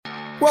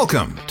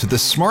Welcome to the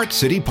Smart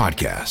City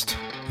Podcast,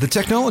 the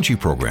technology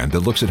program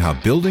that looks at how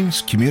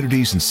buildings,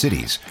 communities, and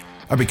cities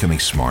are becoming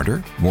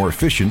smarter, more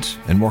efficient,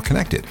 and more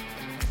connected.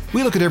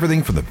 We look at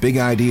everything from the big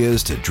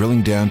ideas to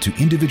drilling down to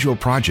individual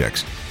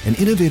projects and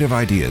innovative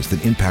ideas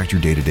that impact your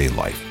day-to-day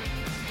life.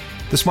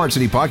 The Smart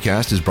City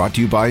Podcast is brought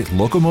to you by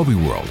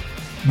Locomobi World,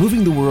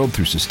 moving the world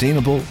through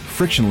sustainable,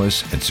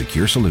 frictionless, and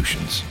secure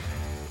solutions.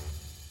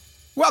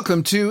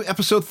 Welcome to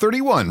episode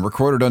 31,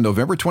 recorded on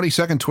November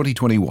 22nd,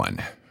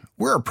 2021.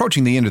 We're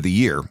approaching the end of the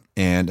year,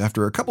 and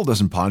after a couple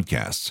dozen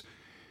podcasts,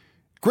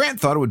 Grant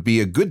thought it would be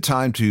a good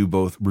time to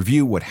both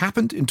review what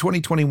happened in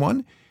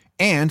 2021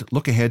 and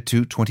look ahead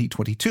to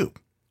 2022.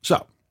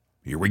 So,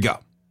 here we go.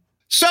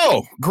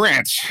 So,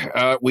 Grant,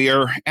 we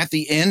are at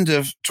the end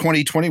of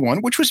 2021,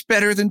 which was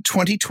better than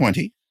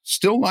 2020.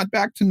 Still not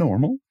back to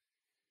normal,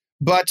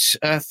 but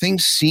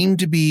things seem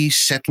to be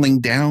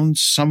settling down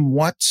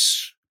somewhat,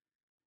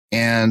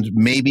 and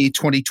maybe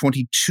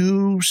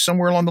 2022,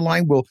 somewhere along the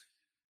line, will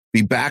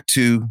be back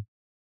to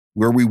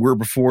where we were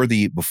before in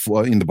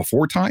the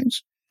before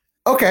times?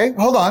 Okay,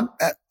 hold on.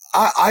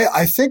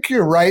 I think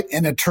you're right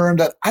in a term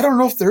that I don't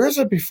know if there is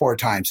a before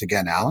times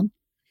again, Alan.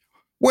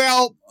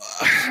 Well,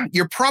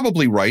 you're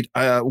probably right.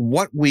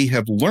 What we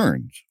have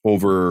learned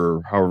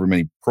over however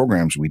many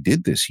programs we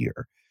did this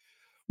year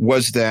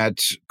was that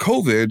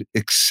COVID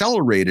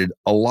accelerated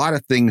a lot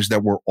of things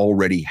that were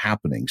already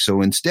happening.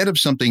 So instead of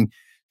something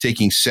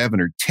taking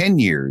 7 or 10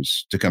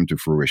 years to come to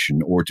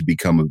fruition or to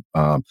become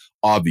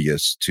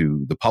obvious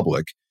to the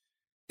public,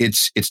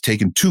 it's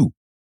taken 2.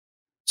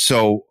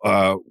 So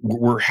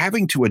we're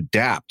having to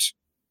adapt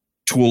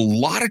to a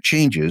lot of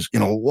changes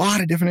in a lot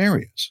of different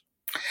areas.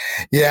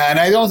 Yeah, and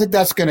I don't think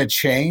that's going to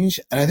change.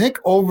 And I think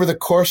over the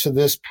course of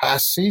this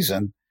past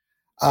season,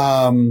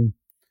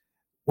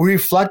 we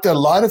reflected a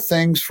lot of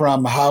things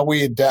from how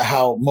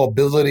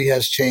mobility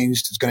has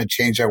changed. It's going to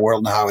change our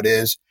world and how it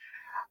is.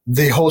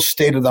 The whole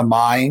state of the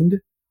mind,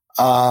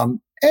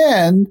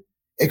 and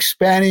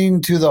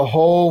expanding to the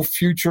whole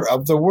future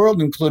of the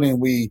world, including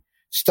we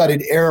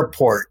studied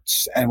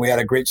airports, and we had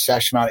a great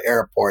session on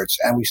airports,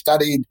 and we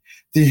studied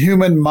the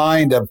human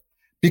mind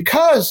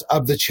because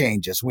of the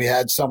changes. We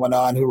had someone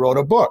on who wrote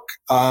a book.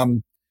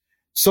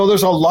 So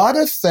there's a lot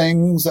of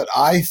things that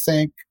I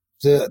think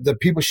the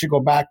people should go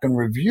back and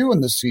review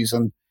in the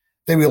season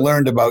that we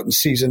learned about in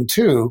season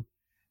 2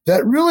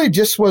 that really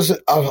just was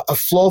a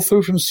flow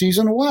through from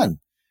season 1.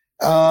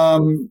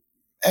 And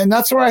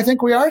that's where I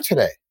think we are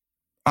today.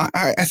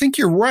 I think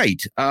you're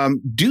right.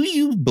 Do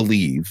you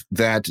believe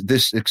that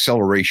this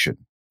acceleration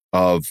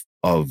of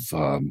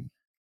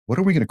what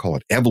are we going to call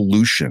it?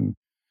 Evolution,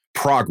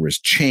 progress,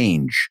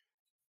 change,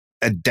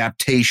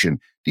 adaptation.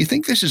 Do you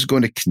think this is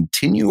going to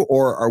continue,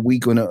 or are we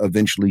going to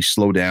eventually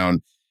slow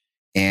down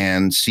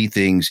and see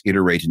things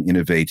iterate and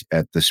innovate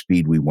at the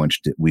speed we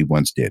once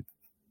did?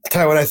 I'll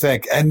tell you what I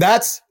think. And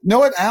that's, you know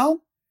what, Alan?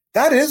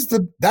 That's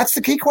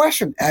the key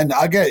question. And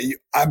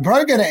I'm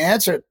probably going to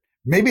answer it,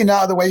 maybe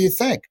not the way you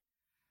think.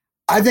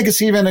 I think it's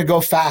even to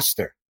go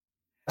faster.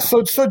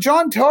 So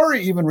John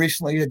Tory even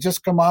recently had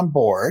just come on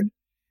board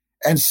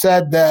and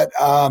said that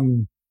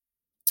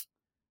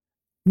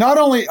not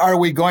only are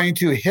we going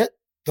to hit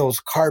those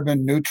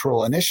carbon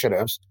neutral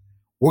initiatives,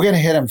 we're going to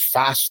hit them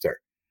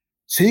faster.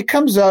 So he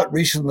comes out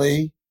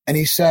recently and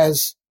he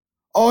says,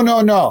 oh,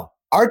 no,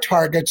 our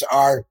targets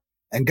are,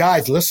 and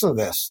guys, listen to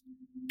this,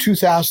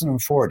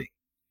 2040.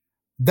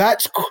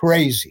 That's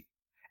crazy.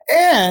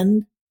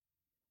 And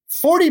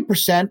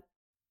 40%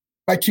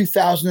 by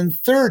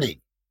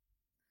 2030.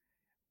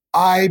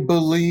 I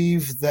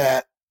believe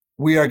that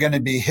we are going to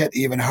be hit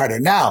even harder.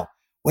 Now,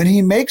 when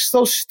he makes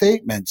those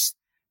statements,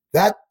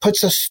 that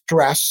puts a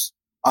stress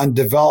on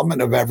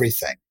development of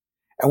everything.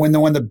 And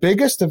when the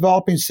biggest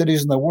developing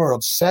cities in the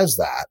world says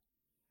that,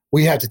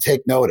 we have to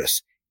take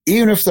notice,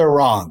 even if they're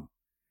wrong.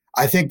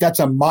 I think that's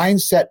a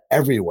mindset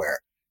everywhere.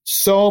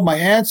 So my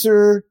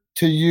answer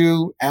to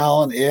you,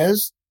 Alan,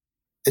 is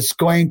it's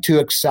going to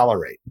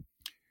accelerate.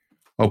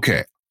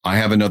 Okay. I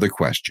have another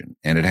question,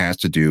 and it has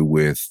to do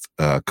with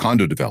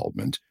condo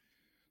development.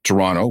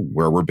 Toronto,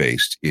 where we're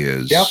based,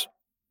 is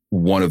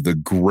one of the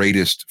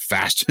greatest,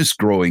 fastest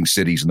growing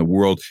cities in the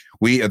world.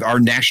 Our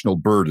national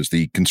bird is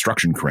the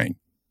construction crane.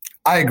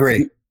 I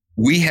agree.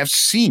 We have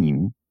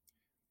seen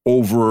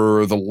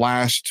over the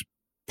last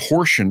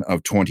portion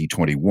of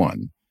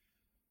 2021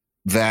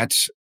 that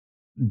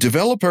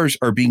developers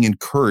are being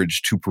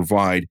encouraged to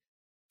provide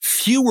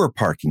fewer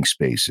parking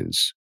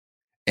spaces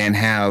and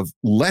have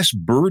less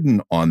burden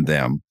on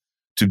them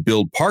to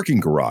build parking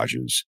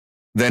garages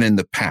than in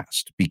the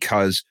past,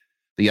 because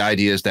the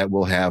idea is that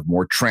we'll have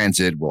more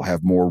transit, we'll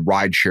have more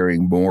ride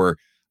sharing, more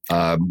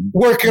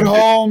work at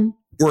home.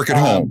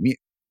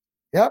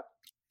 Yep.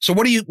 So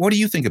what do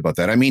you think about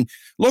that? I mean,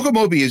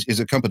 Locomobi is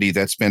a company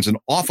that spends an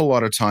awful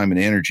lot of time and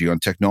energy on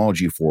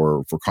technology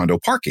for condo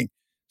parking.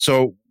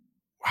 So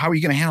how are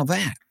you going to handle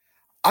that?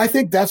 I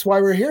think that's why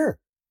we're here.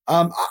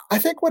 I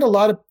think what a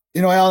lot of,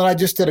 Alan, I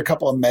just did a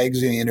couple of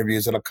magazine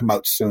interviews that'll come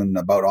out soon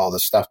about all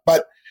this stuff.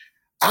 But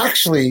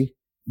actually,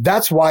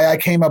 that's why I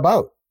came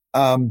about.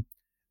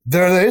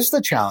 there is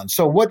the challenge.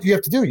 So what you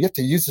have to do, you have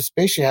to use the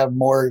space you have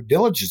more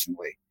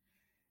diligently.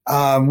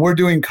 We're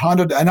doing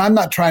condo, and I'm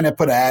not trying to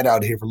put an ad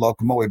out here for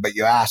Locomotive, but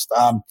you asked.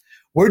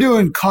 We're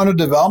doing condo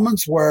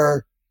developments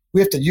where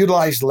we have to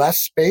utilize less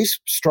space,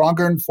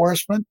 stronger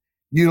enforcement,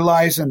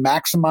 utilize and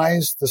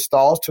maximize the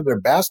stalls to their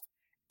best,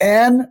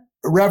 and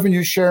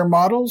revenue share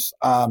models.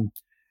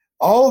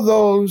 All of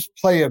those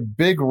play a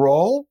big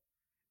role.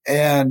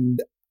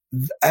 And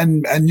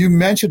you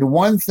mentioned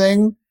one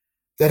thing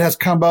that has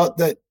come out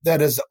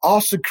that is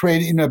also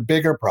creating a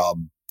bigger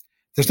problem.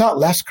 There's not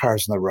less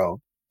cars on the road.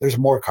 There's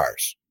more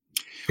cars.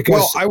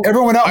 Because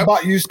everyone out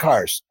bought used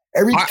cars.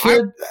 Every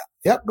kid.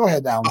 Yep, go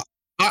ahead, Alan.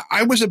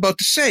 I was about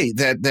to say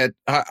that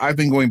I've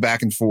been going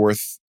back and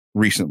forth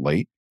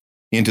recently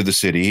into the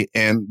city,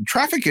 and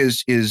traffic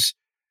is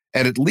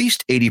at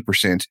least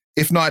 80%,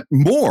 if not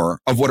more,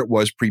 of what it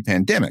was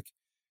pre-pandemic.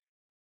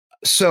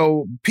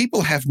 So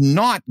people have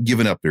not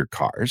given up their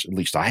cars. At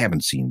least I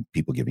haven't seen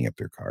people giving up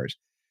their cars.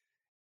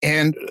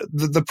 And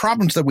the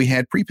problems that we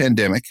had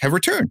pre-pandemic have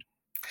returned.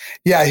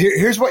 Yeah,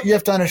 here's what you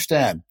have to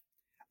understand.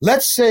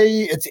 Let's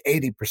say it's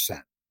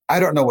 80%. I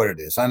don't know what it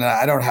is.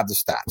 I don't have the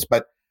stats,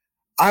 but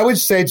I would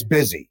say it's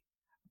busy.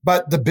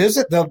 But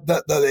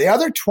the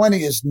other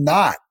 20 is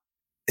not.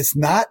 It's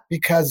not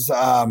because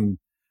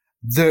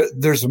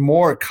there's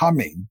more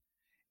coming.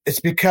 It's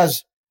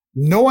because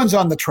no one's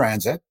on the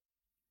transit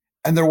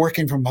and they're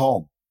working from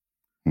home.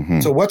 Mm-hmm.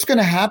 So what's going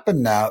to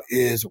happen now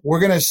is we're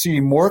going to see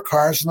more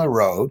cars on the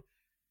road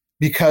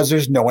because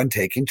there's no one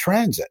taking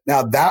transit.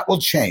 Now that will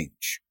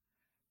change.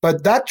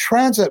 But that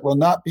transit will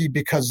not be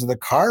because of the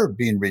car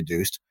being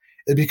reduced.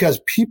 It's because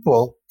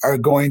people are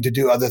going to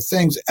do other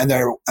things and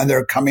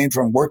they're coming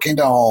from working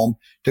to home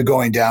to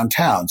going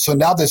downtown. So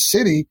now the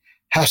city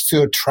has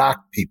to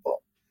attract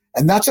people.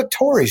 And that's what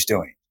Tory's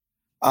doing.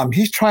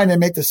 He's trying to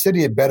make the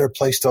city a better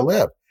place to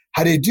live.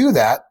 How do you do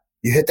that?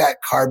 You hit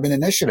that carbon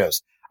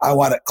initiatives. I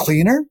want it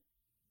cleaner.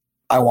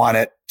 I want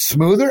it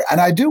smoother. And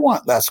I do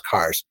want less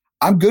cars.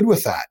 I'm good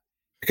with that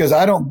because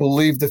I don't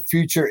believe the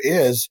future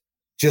is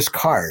just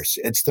cars.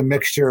 It's the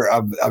mixture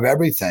of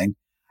everything.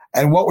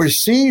 And what we're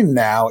seeing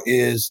now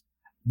is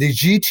the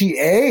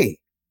GTA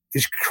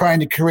is trying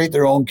to create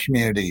their own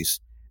communities.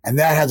 And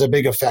that has a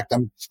big effect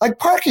on, like,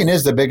 parking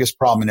is the biggest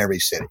problem in every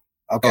city.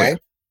 Okay.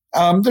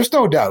 Oh, yeah. There's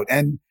no doubt.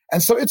 And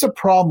so it's a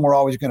problem we're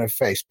always going to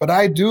face. But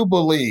I do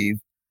believe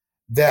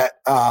that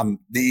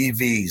the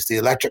EVs, the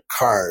electric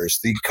cars,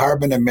 the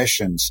carbon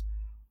emissions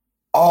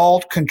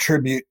all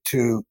contribute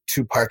to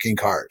parking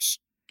cars.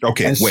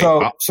 Okay. And wait.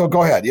 So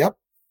go ahead. Yep.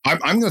 I'm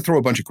going to throw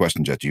a bunch of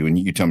questions at you and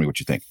you tell me what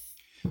you think.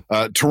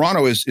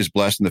 Toronto is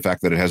blessed in the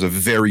fact that it has a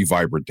very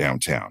vibrant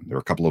downtown. There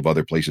are a couple of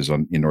other places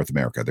in North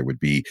America. There would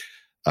be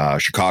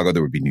Chicago,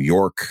 there would be New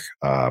York,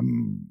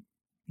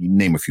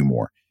 name a few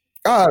more.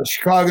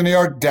 Chicago, New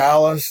York,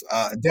 Dallas.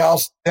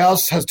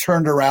 Dallas has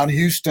turned around.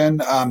 Houston,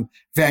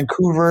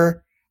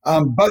 Vancouver.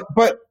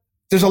 But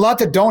there's a lot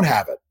that don't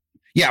have it.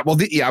 Yeah, well,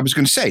 I was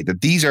going to say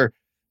that these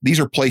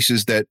are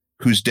places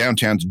whose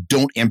downtowns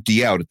don't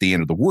empty out at the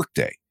end of the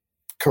workday.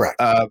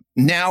 Correct.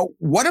 Now,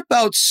 what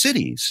about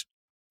cities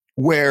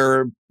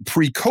where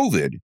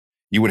pre-COVID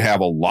you would have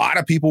a lot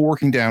of people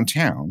working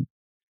downtown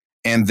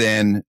and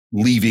then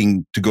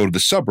leaving to go to the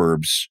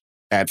suburbs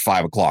at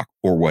 5 o'clock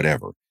or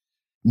whatever?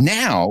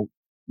 Now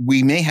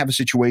we may have a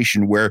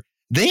situation where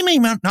they may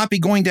not be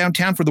going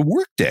downtown for the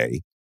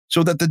workday,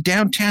 so that the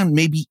downtown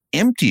may be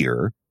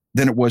emptier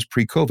than it was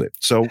pre-COVID.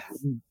 So,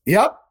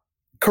 yep,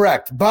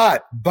 correct.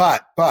 But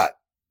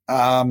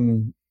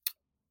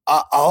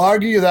I'll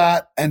argue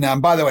that.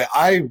 And by the way,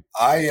 I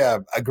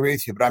agree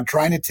with you, but I'm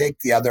trying to take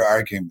the other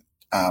argument.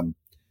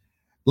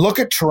 Look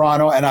at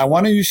Toronto, and I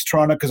want to use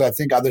Toronto because I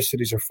think other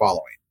cities are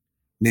following.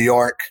 New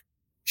York,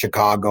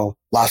 Chicago,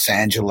 Los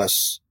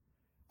Angeles.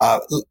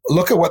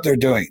 Look at what they're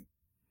doing.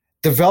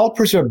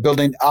 Developers are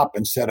building up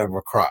instead of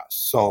across.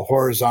 So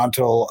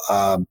horizontal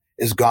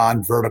is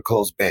gone,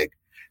 vertical is big.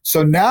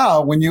 So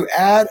now when you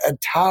add a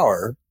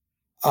tower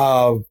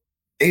of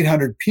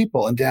 800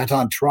 people in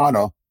downtown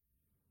Toronto,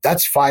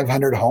 that's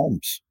 500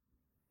 homes.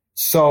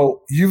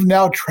 So you've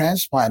now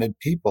transplanted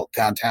people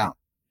downtown.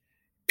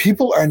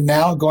 People are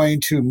now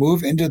going to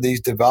move into these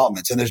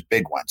developments, and there's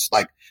big ones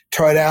like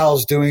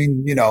Toronto's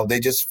doing, we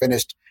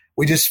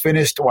just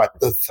finished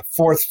the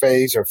fourth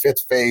phase or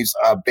fifth phase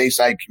of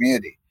Bayside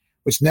Community,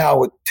 which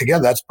now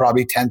together, that's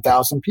probably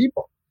 10,000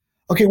 people.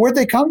 Okay, where'd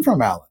they come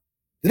from, Alan?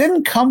 They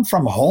didn't come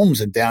from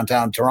homes in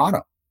downtown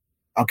Toronto.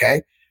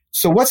 Okay,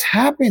 so what's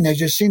happening is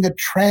you're seeing the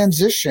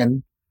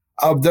transition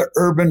of the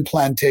urban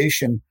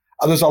plantation.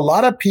 There's a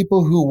lot of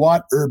people who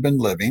want urban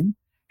living,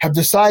 have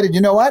decided,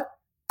 you know what?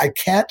 I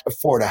can't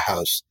afford a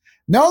house.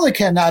 Not only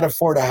can I not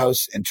afford a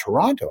house in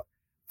Toronto,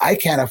 I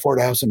can't afford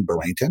a house in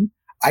Burlington.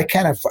 I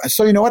can't afford.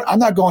 So you know what? I'm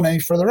not going any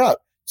further out.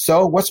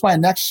 So what's my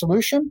next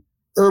solution?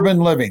 Urban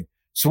living.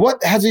 So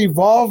what has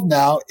evolved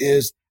now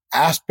is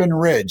Aspen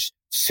Ridge,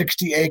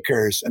 60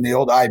 acres in the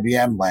old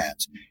IBM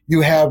lands.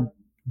 You have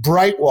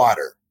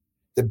Brightwater,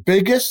 the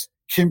biggest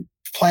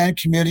planned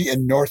community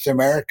in North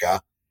America,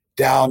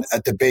 down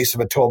at the base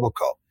of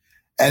Etobicoke.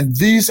 And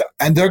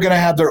they're going to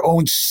have their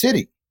own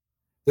city,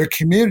 their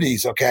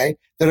communities, okay?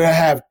 They're going to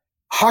have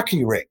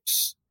hockey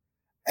rinks.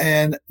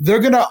 And they're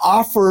going to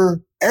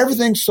offer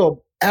everything.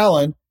 So,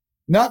 Alan,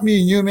 not me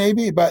and you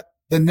maybe, but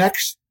the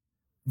next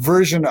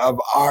version of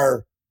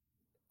our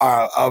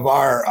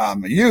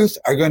youth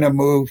are going to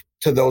move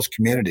to those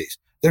communities.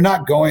 They're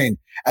not going.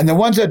 And the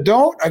ones that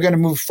don't are going to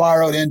move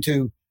far out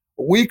into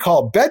what we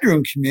call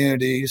bedroom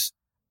communities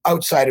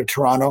outside of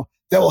Toronto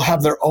that will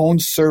have their own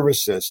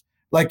services.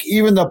 Like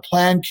even the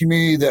planned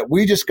community that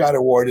we just got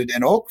awarded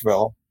in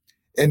Oakville,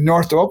 in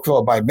North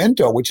Oakville by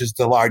Minto, which is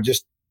the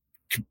largest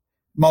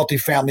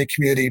multifamily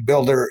community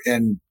builder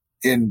in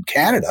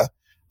Canada.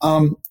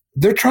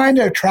 They're trying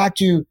to attract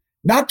you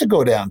not to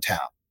go downtown,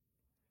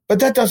 but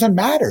that doesn't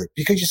matter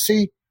because you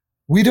see,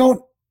 we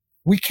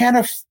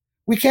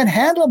can't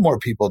handle more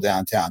people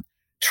downtown.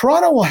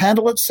 Toronto will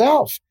handle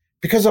itself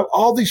because of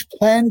all these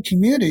planned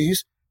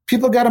communities.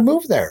 People got to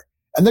move there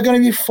and they're going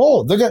to be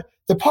full.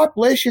 The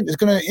population is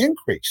going to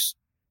increase.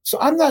 So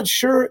I'm not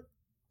sure.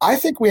 I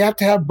think we have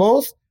to have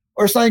both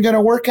or it's not going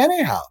to work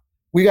anyhow.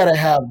 We got to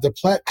have the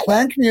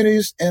planned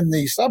communities in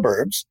the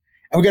suburbs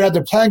and we got to have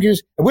the planned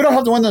communities. If we don't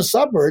have the one in the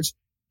suburbs,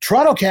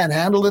 Toronto can't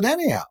handle it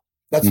anyhow.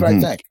 That's what I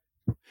think.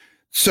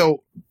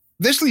 So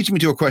this leads me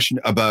to a question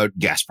about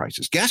gas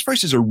prices. Gas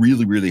prices are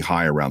really, really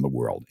high around the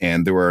world.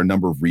 And there are a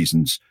number of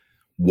reasons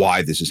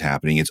why this is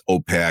happening. It's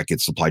OPEC,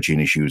 it's supply chain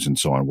issues and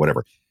so on,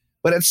 whatever.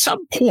 But at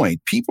some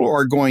point, people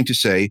are going to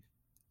say,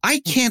 I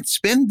can't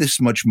spend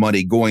this much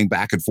money going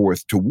back and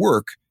forth to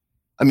work.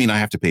 I mean, I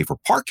have to pay for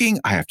parking.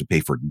 I have to pay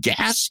for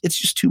gas. It's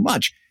just too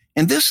much.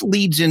 And this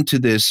leads into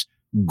this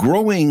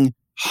growing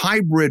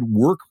hybrid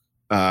work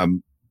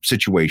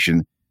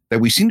situation that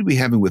we seem to be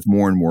having with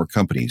more and more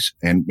companies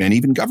and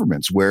even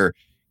governments, where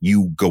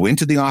you go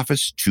into the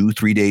office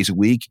 2-3 days a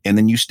week and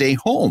then you stay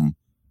home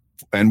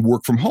and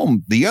work from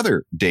home the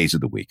other days of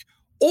the week.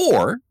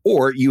 Or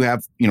you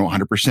have,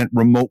 100%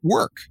 remote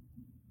work.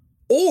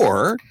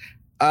 Or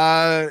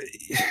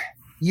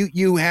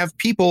you have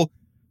people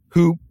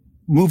who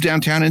move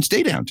downtown and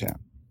stay downtown.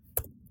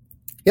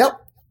 Yep.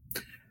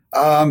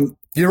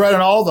 You're right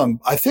on all of them.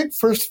 I think,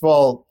 first of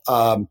all,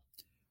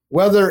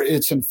 whether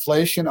it's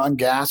inflation on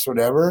gas or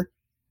whatever,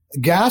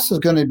 gas is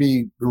going to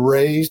be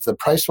raised. The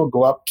price will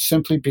go up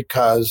simply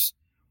because,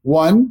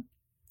 one,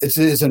 it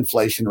is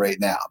inflation right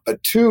now.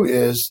 But two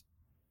is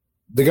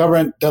the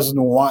government doesn't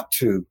want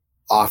to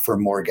offer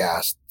more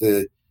gas.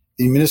 The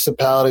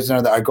municipalities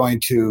are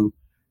going to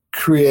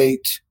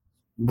create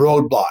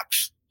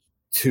roadblocks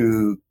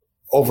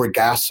over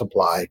gas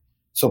supply,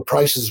 so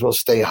prices will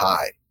stay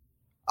high.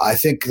 I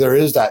think there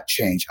is that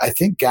change. I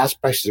think gas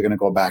prices are going to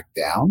go back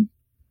down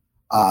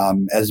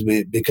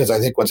because I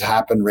think what's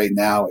happened right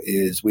now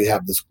is we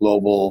have this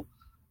global.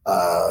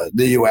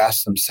 The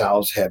U.S.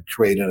 themselves have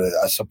created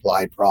a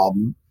supply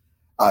problem.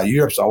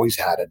 Europe's always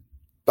had it,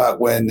 but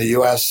when the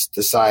U.S.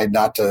 decide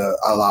not to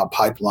allow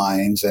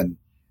pipelines and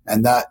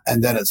then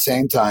at the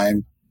same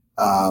time,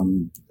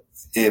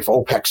 if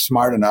OPEC's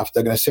smart enough,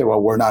 they're going to say,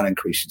 well, we're not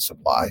increasing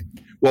supply.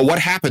 Well, what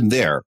happened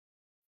there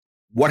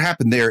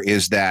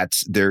is that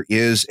there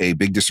is a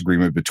big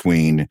disagreement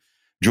between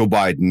Joe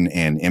Biden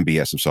and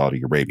MBS of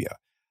Saudi Arabia.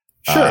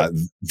 Sure.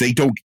 They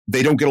don't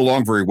get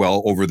along very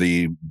well over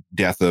the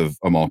death of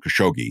Amal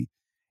Khashoggi.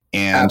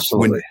 And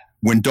absolutely.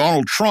 When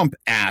Donald Trump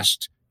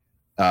asked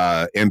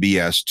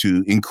MBS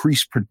to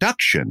increase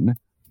production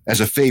as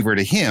a favor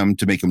to him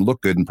to make him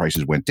look good and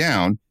prices went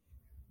down,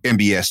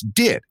 MBS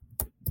did.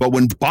 But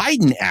when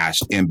Biden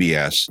asked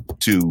MBS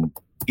to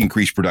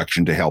increase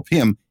production to help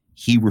him,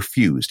 he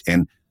refused.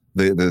 And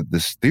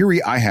the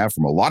theory I have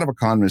from a lot of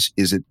economists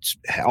is it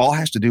all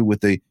has to do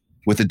with the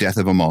death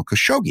of Amal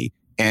Khashoggi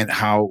and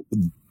how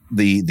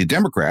the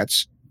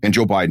Democrats and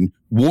Joe Biden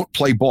won't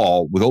play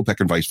ball with OPEC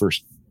and vice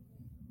versa.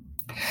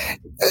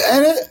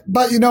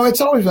 But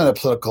it's always been a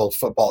political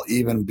football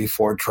even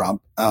before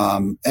Trump.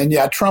 And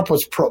yeah, Trump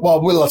was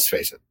let's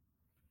face it.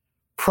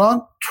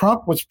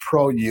 Trump was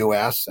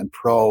pro-U.S. and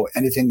pro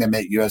anything that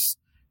made U.S.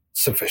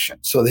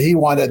 sufficient. So he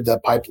wanted the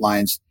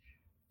pipelines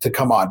to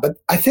come on. But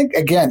I think,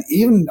 again,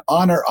 even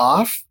on or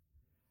off,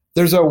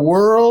 there's a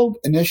world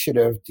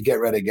initiative to get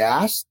rid of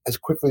gas as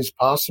quickly as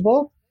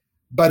possible,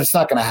 but it's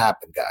not going to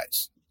happen,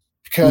 guys.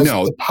 Because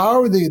to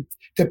power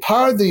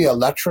the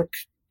electric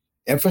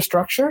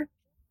infrastructure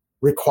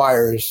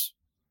requires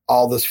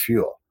all this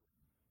fuel.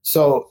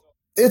 So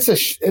it's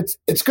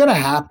going to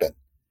happen.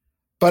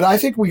 But I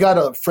think we got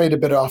to freight a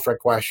bit off our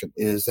question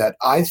is that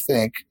I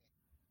think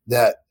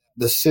that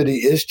the city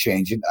is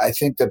changing. I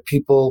think that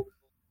people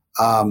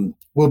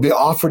will be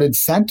offered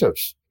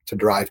incentives to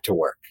drive to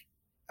work,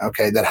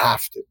 okay, that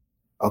have to,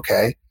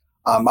 okay?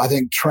 I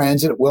think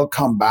transit will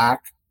come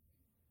back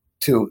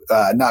to,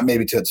 not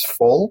maybe to its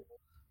full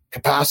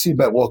capacity,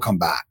 but will come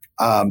back.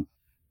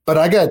 But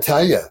I got to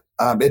tell you,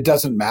 it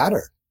doesn't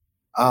matter.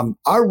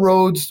 Our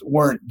roads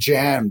weren't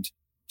jammed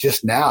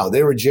just now.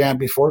 They were jammed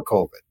before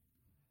COVID.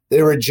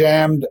 They were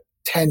jammed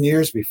 10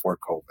 years before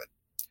COVID.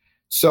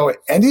 So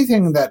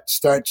anything that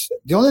starts,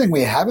 the only thing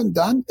we haven't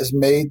done is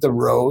made the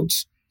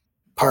roads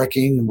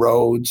parking,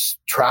 roads,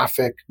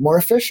 traffic more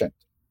efficient.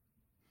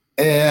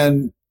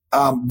 And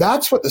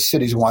that's what the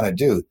cities want to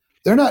do.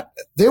 What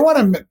they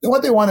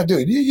want to do.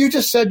 You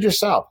just said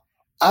yourself,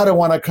 I don't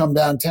want to come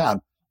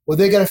downtown. Well,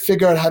 they got to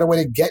figure out how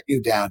to get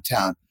you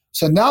downtown.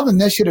 So now the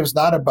initiative is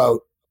not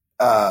about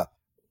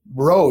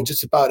roads.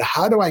 It's about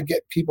how do I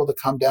get people to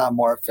come down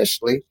more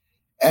efficiently.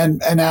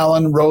 And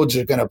Alan, roads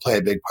are going to play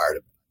a big part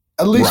of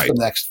it, at least for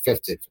the next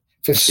 50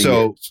 years.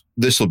 So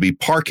this will be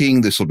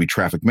parking. This will be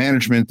traffic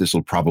management. This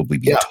will probably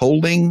be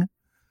tolling.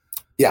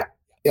 Yeah.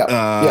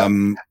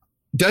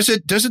 Does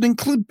it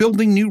include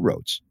building new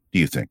roads, do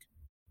you think?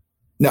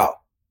 No,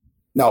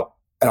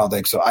 I don't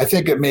think so. I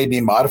think it may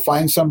be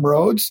modifying some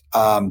roads,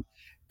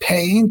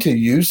 paying to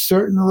use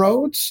certain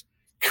roads,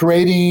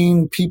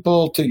 creating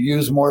people to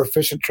use more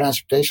efficient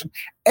transportation,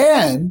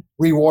 and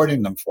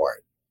rewarding them for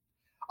it.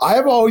 I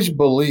have always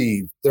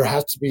believed there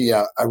has to be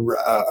a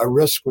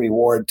risk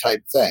reward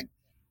type thing.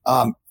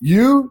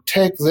 You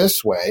take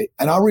this way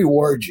and I'll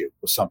reward you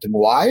with something.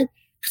 Why?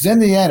 Because in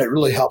the end, it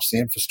really helps the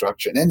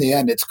infrastructure. And in the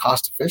end, it's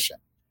cost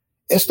efficient.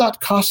 It's not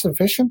cost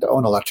efficient to own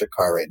an electric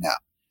car right now,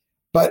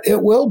 but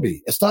it will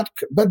be. It's not,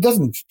 but it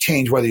doesn't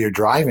change whether you're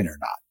driving or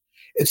not.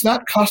 It's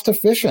not cost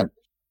efficient.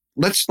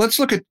 Let's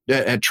look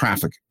at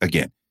traffic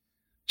again.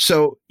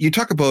 So you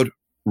talk about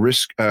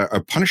risk,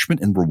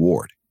 punishment and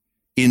reward.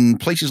 In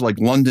places like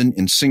London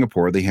and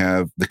Singapore, they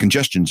have the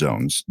congestion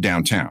zones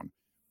downtown,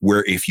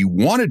 where if you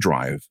want to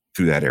drive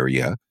through that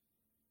area,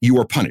 you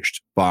are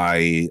punished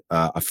by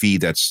a fee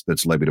that's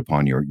levied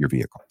upon your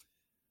vehicle.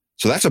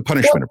 So that's a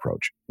punishment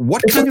approach.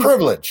 It's a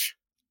privilege.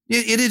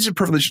 It is a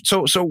privilege.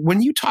 So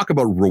when you talk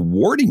about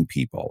rewarding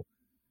people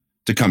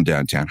to come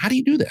downtown, how do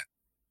you do that?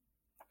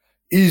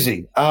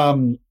 Easy.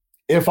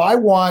 If I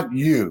want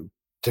you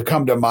to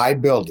come to my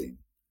building,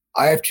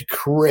 I have to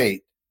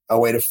create a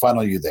way to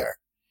funnel you there.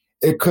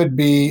 It could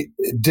be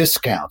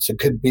discounts. It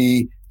could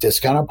be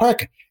discount on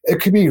parking.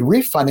 It could be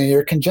refunding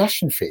your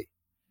congestion fee.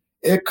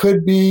 It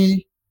could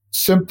be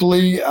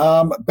simply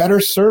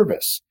better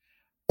service.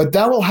 But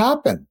that will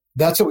happen.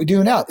 That's what we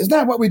do now. Isn't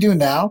that what we do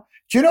now?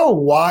 Do you know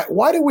why?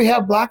 Why do we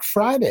have Black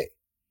Friday?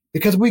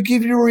 Because we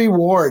give you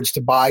rewards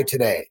to buy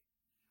today.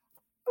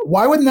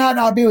 Why wouldn't that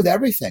not be with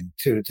everything?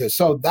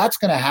 So that's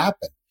going to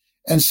happen.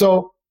 And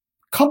so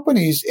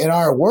companies in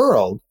our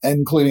world,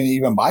 including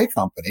even my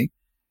company,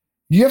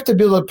 you have to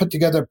be able to put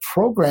together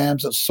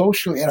programs that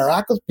socially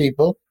interact with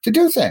people to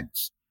do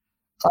things.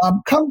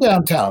 Come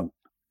downtown.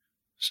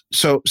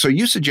 So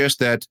you suggest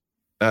that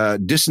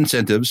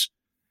disincentives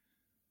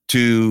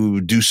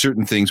to do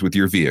certain things with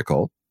your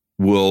vehicle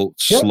will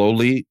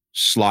slowly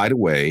slide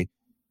away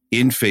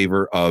in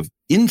favor of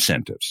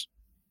incentives.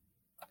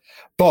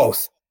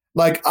 Both.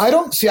 Like I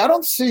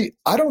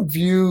don't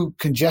view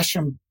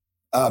congestion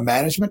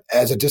management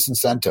as a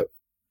disincentive,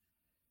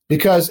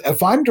 because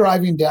if I'm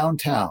driving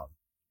downtown,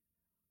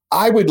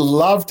 I would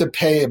love to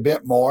pay a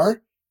bit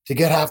more to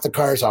get half the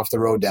cars off the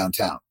road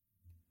downtown.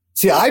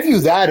 See, I view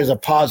that as a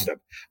positive.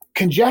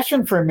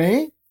 Congestion for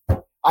me,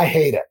 I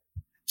hate it.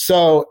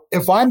 So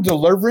if I'm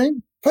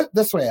delivering, put it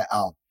this way,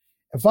 Alan,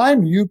 if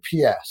I'm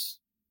UPS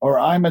or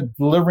I'm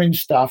delivering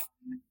stuff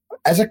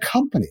as a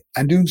company,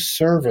 I'm doing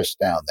service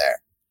down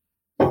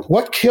there.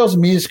 What kills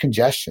me is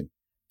congestion.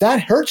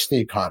 That hurts the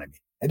economy.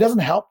 It doesn't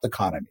help the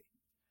economy.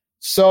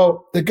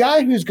 So the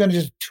guy who's going to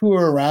just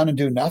tour around and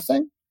do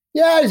nothing,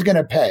 yeah, he's going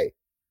to pay.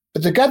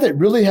 But the guy that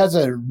really has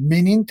a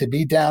meaning to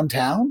be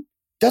downtown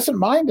doesn't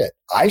mind it.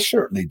 I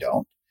certainly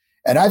don't.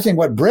 And I think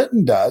what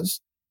Britain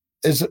does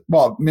is,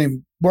 well, I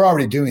mean, we're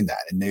already doing that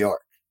in New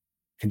York,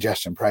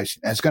 congestion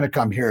pricing. And it's going to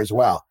come here as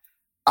well.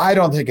 I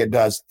don't think it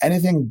does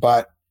anything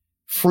but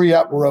free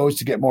up roads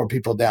to get more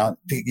people down.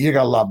 You're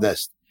going to love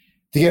this.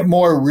 To get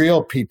more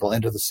real people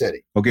into the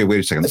city. Okay, wait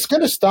a second. It's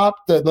going to stop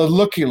the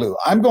looky-loo.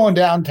 I'm going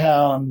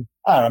downtown.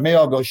 I don't know. Maybe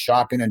I'll go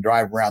shopping and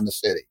drive around the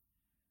city.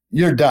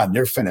 You're done.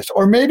 You're finished.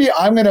 Or maybe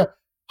I'm going to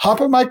hop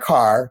in my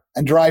car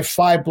and drive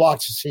 5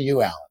 blocks to see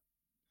you, Alan.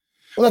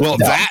 Well,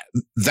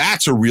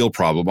 that's a real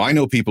problem. I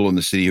know people in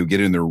the city who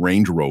get in their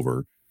Range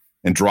Rover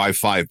and drive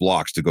 5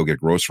 blocks to go get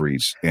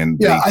groceries. And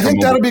yeah, I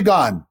think that'll be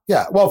gone.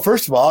 Yeah. Well,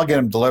 first of all, I'll get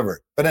them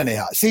delivered. But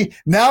anyhow, see,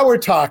 now we're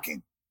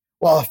talking.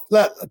 Well,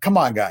 come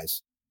on,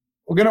 guys.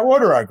 We're going to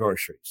order our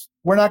groceries.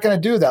 We're not going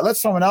to do that. Let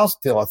someone else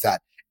deal with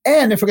that.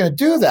 And if we're going to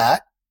do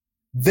that,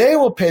 they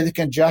will pay the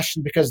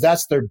congestion because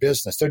that's their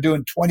business. They're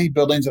doing 20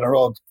 buildings in a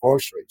row of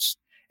groceries.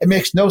 It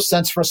makes no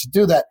sense for us to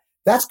do that.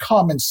 That's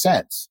common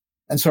sense.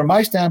 And so from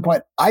my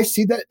standpoint, I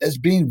see that as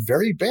being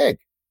very big.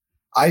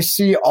 I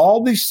see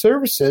all these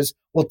services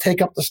will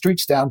take up the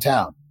streets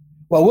downtown.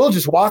 Well, we'll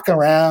just walk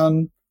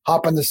around,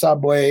 hop on the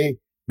subway,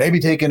 maybe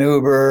take an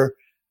Uber,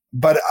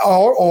 but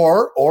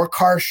or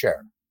car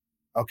share.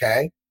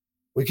 Okay?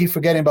 We keep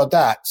forgetting about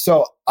that.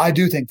 So I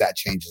do think that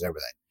changes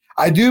everything.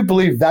 I do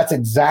believe that's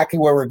exactly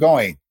where we're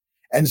going.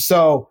 And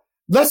so,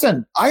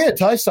 listen, I got to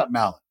tell you something,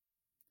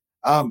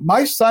 Alan.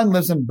 My son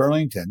lives in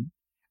Burlington,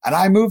 and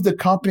I moved the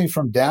company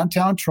from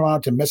downtown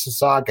Toronto to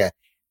Mississauga.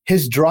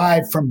 His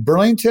drive from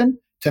Burlington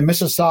to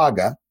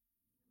Mississauga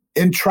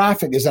in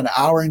traffic is 1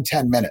 hour and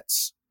 10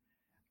 minutes.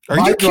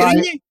 Are you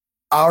kidding me?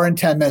 Hour and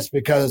 10 minutes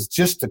because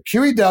just the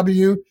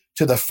QEW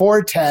to the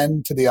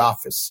 410 to the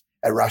office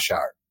at rush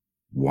hour.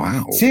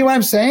 Wow. See what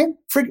I'm saying?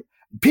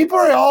 People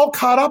are all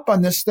caught up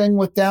on this thing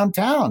with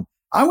downtown.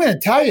 I'm going to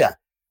tell you,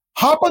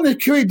 hop on the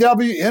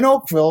QEW in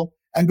Oakville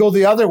and go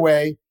the other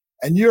way,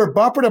 and you're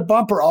bumper to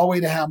bumper all the way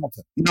to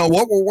Hamilton. No,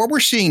 what we're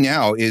seeing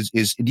now is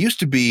it used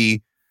to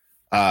be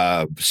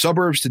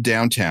suburbs to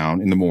downtown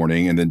in the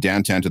morning and then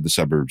downtown to the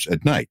suburbs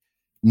at night.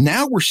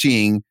 Now we're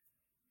seeing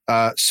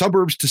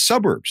suburbs to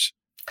suburbs,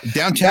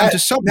 downtown to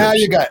suburbs.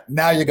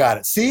 Now you got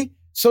it. See?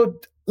 So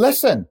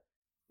listen,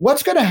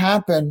 what's going to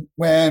happen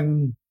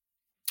when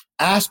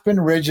Aspen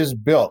Ridge is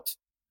built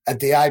at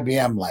the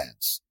IBM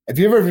lands? If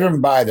you've ever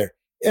driven by there,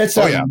 it's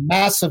a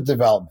massive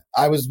development.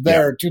 I was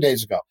there 2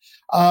 days ago.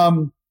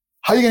 How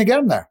are you going to get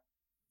them there?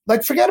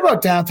 Like, forget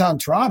about downtown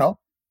Toronto.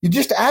 You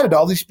just added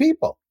all these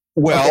people.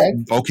 Well,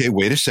 okay,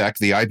 wait a sec.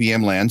 The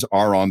IBM lands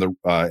are on the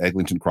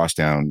Eglinton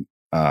Crosstown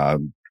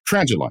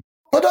transit line.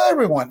 But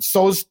everyone,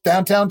 so's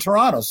downtown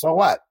Toronto. So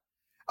what?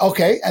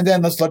 Okay, and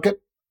then let's look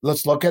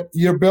at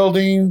your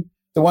building,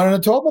 the one in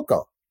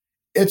Etobicoke.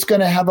 It's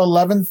going to have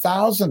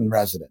 11,000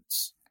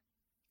 residents.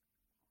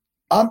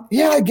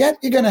 I get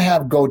you're going to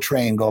have GO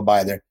Train go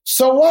by there.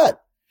 So what?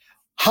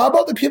 How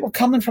about the people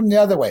coming from the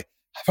other way,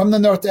 from the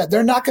north?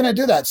 They're not going to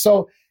do that.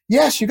 So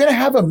yes, you're going to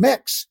have a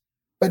mix,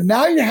 but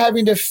now you're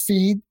having to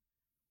feed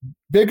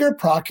bigger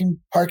parking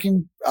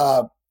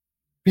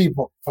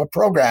people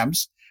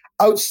programs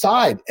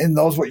outside in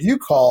those what you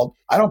called.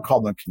 I don't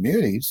call them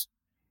communities.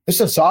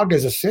 Mississauga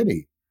is a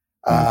city.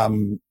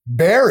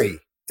 Barrie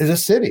is a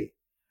city.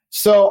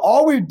 So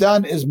all we've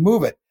done is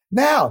move it.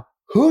 Now,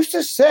 who's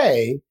to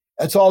say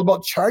it's all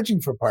about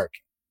charging for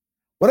parking?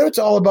 What if it's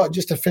all about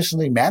just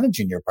efficiently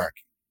managing your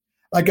parking?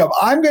 Like, if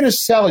I'm going to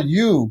sell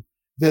you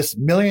this $1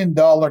 million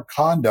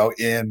condo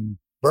in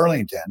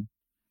Burlington,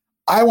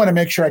 I want to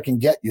make sure I can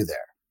get you there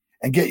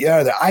and get you out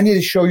of there. I need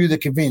to show you the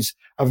convenience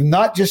of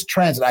not just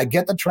transit. I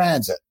get the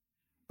transit,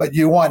 but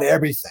you want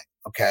everything,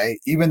 okay?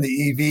 Even the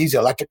EVs,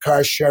 electric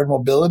cars, shared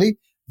mobility,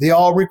 they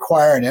all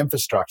require an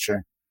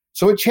infrastructure.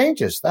 So it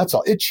changes. That's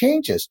all. It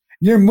changes.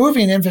 You're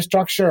moving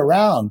infrastructure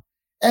around.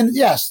 And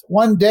yes,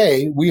 one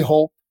day we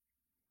hope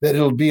that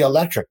it'll be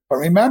electric. But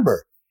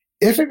remember,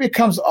 if it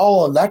becomes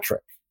all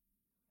electric,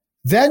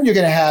 then you're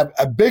going to have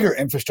a bigger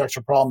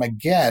infrastructure problem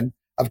again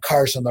of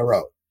cars on the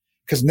road.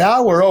 Because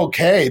now we're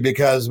okay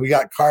because we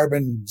got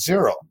carbon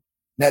zero,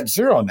 net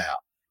zero now.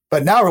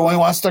 But now everyone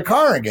wants their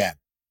car again.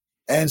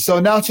 And so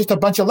now it's just a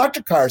bunch of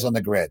electric cars on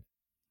the grid.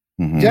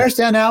 Mm-hmm. Do you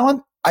understand,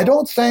 Alan? I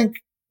don't think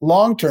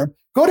long-term,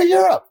 go to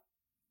Europe.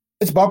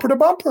 It's bumper to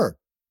bumper.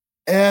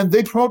 And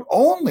they promote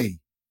only.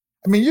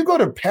 I mean, you go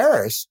to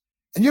Paris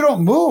and you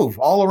don't move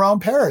all around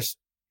Paris.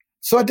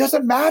 So it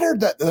doesn't matter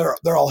that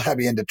they're all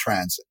heavy into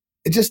transit.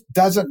 It just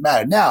doesn't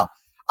matter. Now,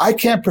 I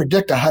can't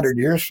predict 100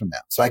 years from now,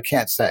 so I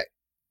can't say.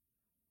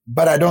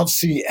 But I don't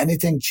see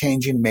anything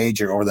changing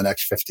major over the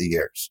next 50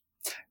 years.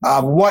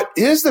 What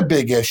is the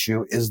big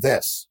issue is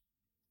this.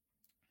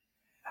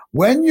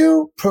 When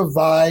you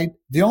provide,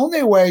 the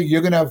only way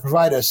you're going to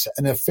provide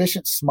an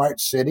efficient, smart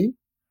city,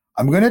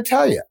 I'm going to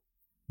tell you,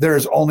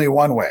 there's only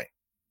one way.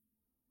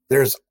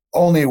 There's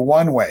only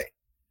one way.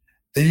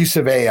 The use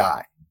of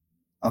AI.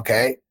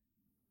 Okay?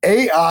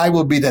 AI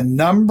will be the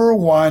number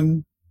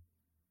one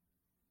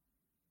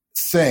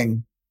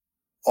thing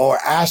or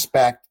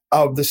aspect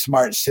of the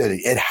smart city.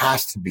 It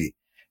has to be.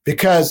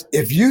 Because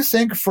if you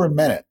think for a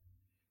minute,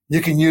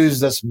 you can use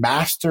this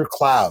master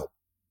cloud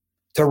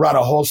to run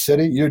a whole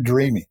city, you're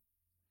dreaming.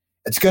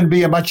 It's going to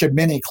be a bunch of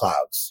mini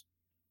clouds,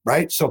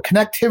 right? So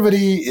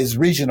connectivity is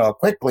regional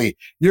quickly.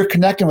 You're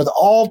connecting with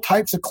all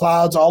types of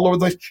clouds all over the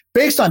place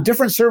based on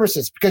different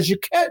services because you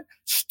can't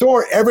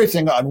store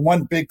everything on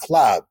one big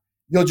cloud.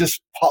 You'll just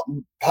pop.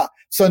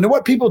 So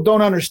what people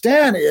don't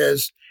understand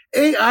is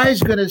AI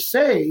is going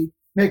to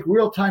make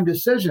real-time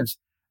decisions.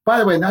 By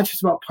the way, not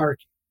just about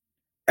parking,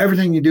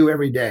 everything you do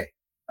every day,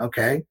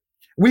 okay?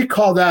 We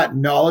call that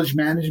knowledge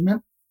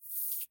management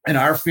in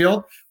our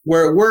field,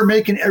 where we're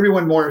making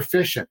everyone more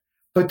efficient.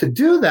 But to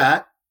do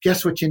that,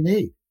 guess what you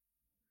need?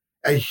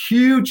 A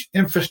huge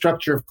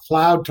infrastructure of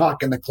cloud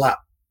talk in the cloud.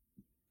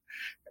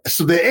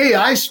 So the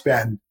AI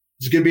spend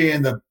is going to be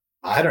in the,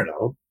 I don't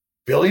know,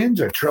 billions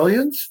or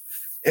trillions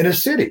in a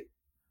city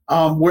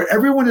where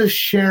everyone is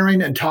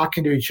sharing and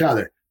talking to each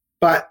other.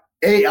 But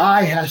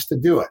AI has to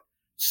do it.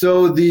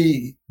 So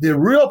the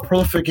real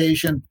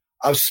proliferation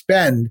of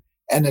spend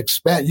and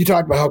expand, you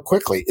talked about how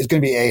quickly, is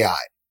going to be AI.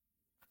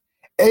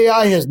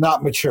 AI has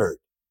not matured,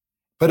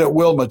 but it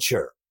will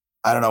mature.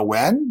 I don't know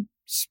when.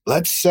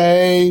 Let's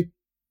say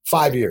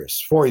 5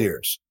 years, 4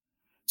 years.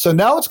 So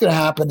now what's going to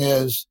happen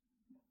is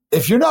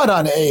if you're not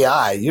on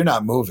AI, you're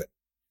not moving.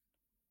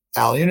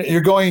 Al, you're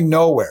going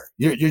nowhere.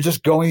 You're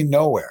just going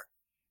nowhere.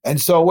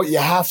 And so what you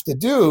have to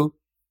do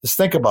is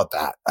think about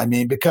that. I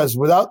mean, because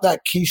without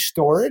that key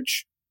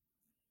storage,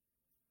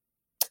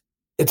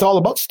 it's all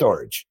about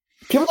storage.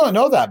 People don't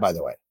know that, by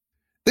the way.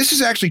 This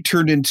has actually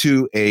turned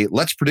into a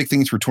let's predict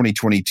things for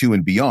 2022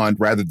 and beyond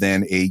rather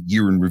than a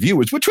year in review,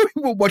 which we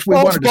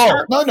wanted to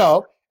start.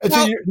 No.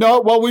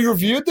 Well, we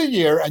reviewed the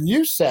year and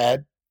you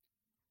said,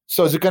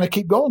 so is it going to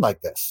keep going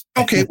like this?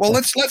 Okay, well,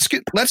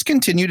 let's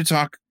continue to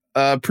talk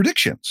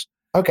predictions.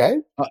 Okay.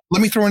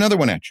 Let me throw another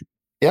one at you.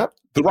 Yep.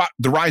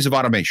 The rise of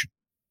automation.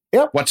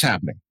 Yep. What's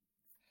happening?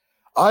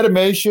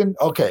 Automation.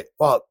 Okay.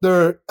 Well,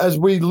 as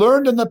we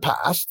learned in the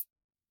past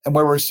and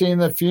where we're seeing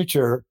the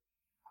future,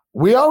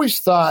 we always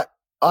thought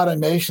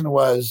automation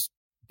was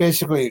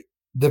basically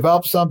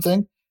develop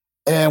something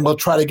and we'll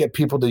try to get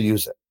people to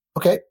use it.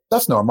 Okay.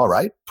 That's normal,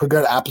 right? For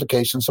good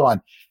application, so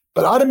on.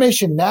 But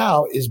automation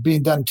now is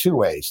being done two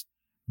ways.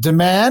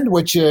 Demand,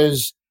 which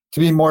is to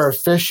be more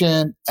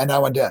efficient and I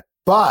want to,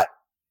 but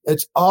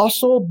it's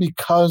also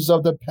because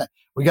of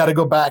we got to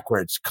go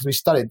backwards because we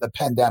studied the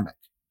pandemic.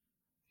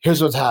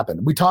 Here's what's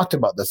happened. We talked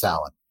about this,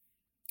 Alan.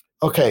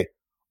 Okay.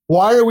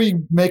 Why are we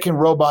making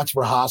robots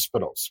for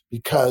hospitals?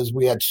 Because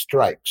we had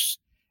strikes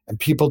and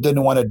people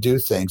didn't want to do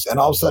things. And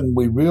all of a sudden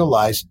we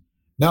realized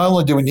not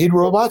only do we need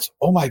robots,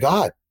 oh my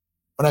God,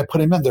 when I put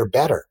them in, they're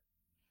better.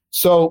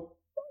 So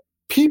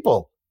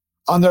people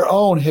on their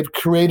own have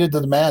created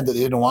the demand that they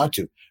didn't want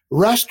to.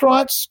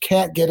 Restaurants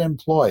can't get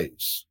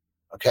employees.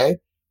 Okay.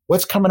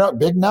 What's coming out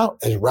big now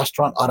is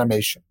restaurant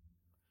automation.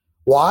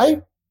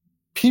 Why?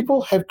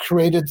 People have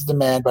created the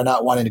demand by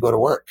not wanting to go to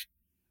work.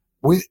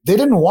 They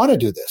didn't want to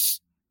do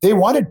this. They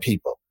wanted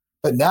people,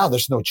 but now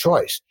there's no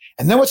choice.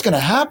 And then what's going to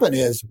happen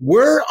is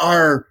where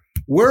our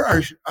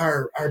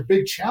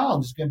big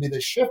challenge is going to be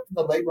the shift in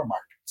the labor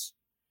markets.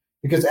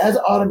 Because as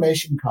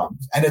automation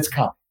comes, and it's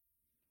coming,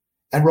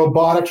 and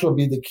robotics will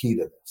be the key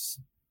to this.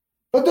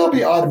 But there'll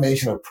be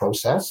automation of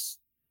process.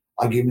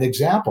 I'll give you an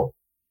example.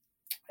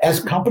 As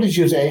companies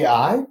use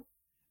AI,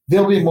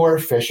 they'll be more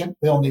efficient.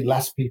 They'll need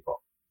less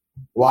people.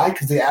 Why?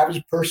 Because the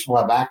average person will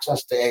have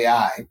access to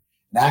AI and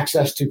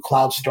access to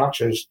cloud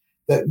structures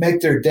that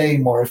make their day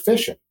more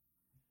efficient.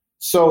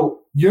 So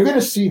you're going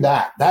to see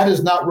that. That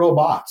is not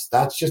robots.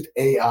 That's just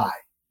AI.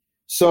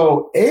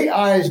 So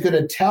AI is going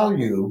to tell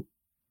you,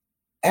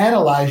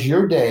 analyze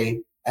your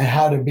day and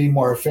how to be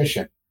more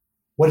efficient.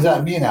 What does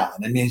that mean,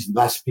 Alan? It means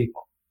less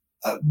people.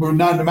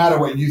 No matter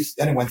what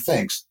anyone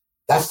thinks,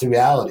 that's the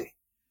reality.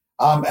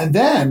 And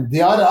then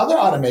the other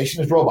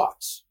automation is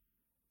robots.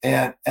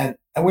 And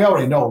we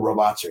already know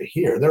robots are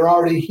here. They're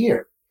already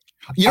here.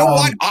 You know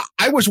what?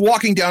 I was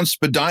walking down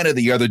Spadina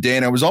the other day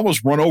and I was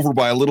almost run over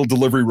by a little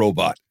delivery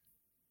robot.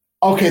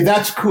 Okay,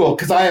 that's cool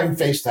because I haven't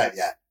faced that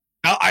yet.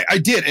 I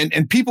did,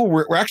 and people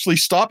were actually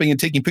stopping and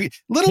taking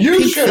pictures. Little you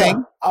pink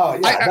thing. Oh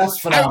yeah, that's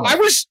phenomenal. I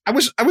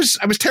was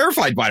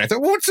terrified by it. I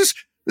thought, well, what's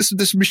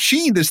this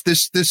machine?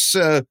 This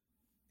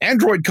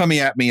android coming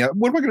at me?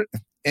 What am I going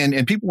to?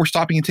 And people were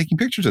stopping and taking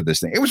pictures of this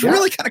thing. It was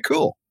really kind of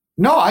cool.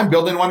 No, I'm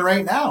building one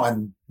right now,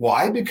 and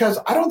why? Because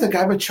I don't think I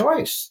have a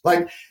choice.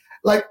 Like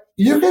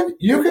you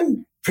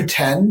can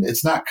pretend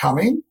it's not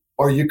coming,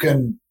 or you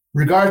can,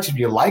 regardless if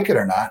you like it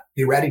or not,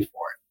 be ready for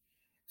it.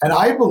 And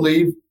I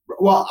believe.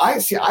 Well, I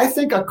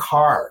think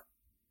autonomous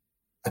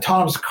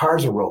car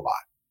is a robot.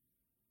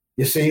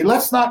 You see,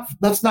 let's not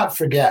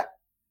forget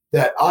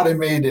that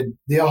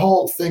the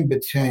whole thing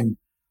between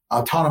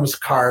autonomous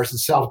cars and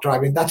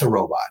self-driving, that's a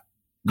robot.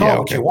 Call it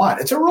what you want.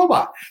 It's a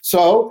robot.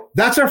 So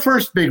that's our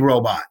first big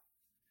robot.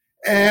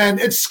 And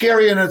it's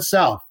scary in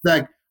itself.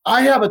 Like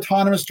I have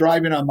autonomous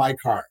driving on my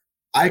car.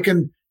 I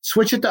can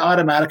switch it to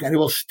automatic and it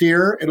will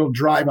steer, it'll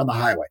drive on the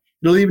highway.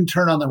 It'll even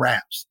turn on the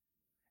ramps.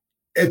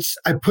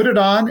 I put it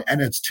on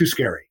and it's too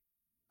scary.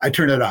 I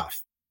turn it off.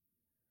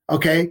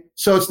 Okay.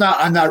 So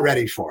I'm not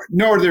ready for it.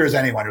 Nor there is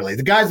anyone really.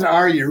 The guys that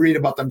are, you read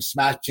about them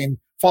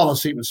falling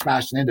asleep and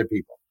smashing into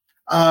people.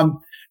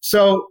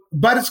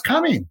 But it's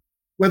coming.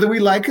 Whether we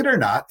like it or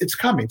not, it's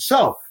coming.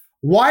 So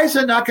why is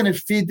it not going to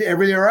feed to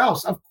everywhere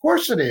else? Of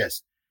course it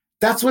is.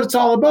 That's what it's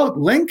all about,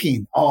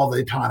 linking all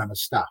the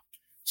autonomous stuff.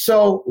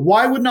 So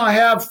why wouldn't I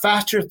have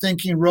faster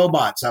thinking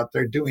robots out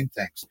there doing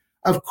things?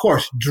 Of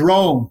course,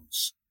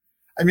 drones.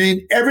 I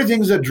mean,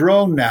 everything's a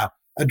drone now.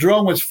 A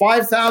drone was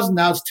 $5,000,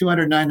 now it's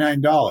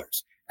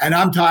 $299. And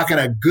I'm talking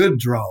a good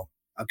drone,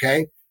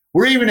 okay?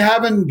 We're even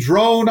having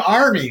drone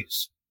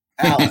armies,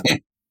 Alan.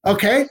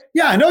 Okay?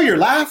 Yeah, I know you're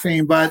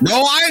laughing, but...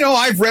 No, I know.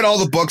 I've read all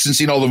the books and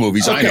seen all the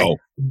movies. Okay. I know.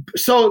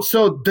 So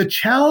the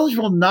challenge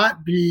will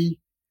not be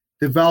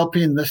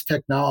developing this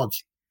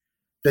technology.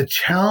 The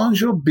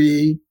challenge will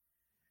be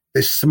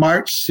the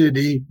smart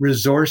city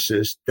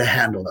resources to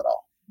handle it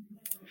all.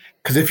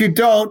 Because if you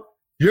don't,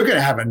 you're going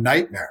to have a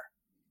nightmare.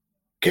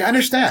 Okay,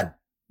 understand?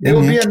 It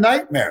will be a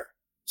nightmare.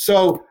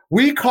 So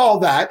we call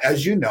that,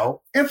 as you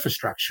know,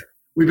 infrastructure.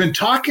 We've been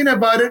talking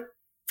about it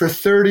for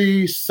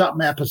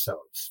 30-something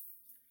episodes.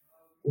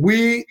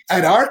 We,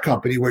 at our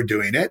company, we're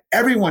doing it.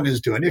 Everyone is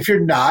doing it. If you're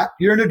not,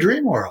 you're in a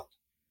dream world.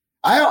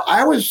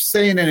 I was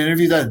saying in an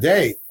interview the other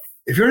day,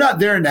 if you're not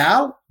there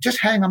now, just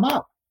hang them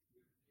up.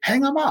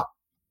 Hang them up.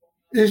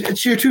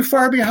 You're too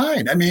far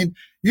behind. I mean,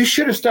 you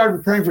should have started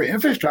preparing for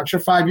infrastructure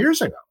 5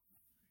 years ago.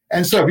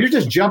 And so if you're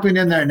just jumping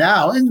in there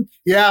now, and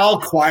I'll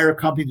acquire a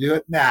company to do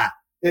it. Nah,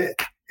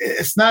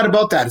 it's not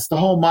about that. It's the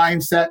whole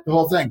mindset, the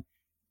whole thing.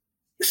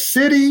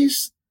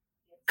 Cities,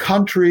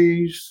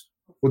 countries,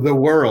 the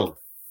world,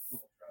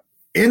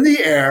 in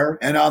the air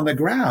and on the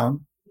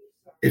ground,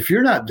 if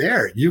you're not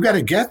there, you got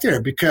to get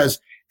there because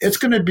it's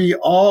going to be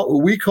all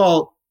what we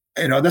call,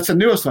 that's the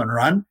newest one,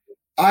 Ron,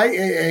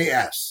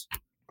 IaaS,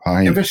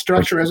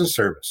 Infrastructure as a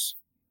Service.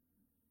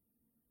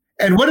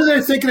 And what are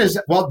they thinking is,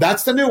 well,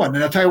 that's the new one.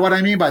 And I'll tell you what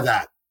I mean by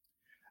that.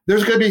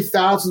 There's going to be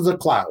thousands of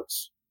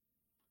clouds.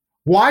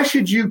 Why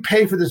should you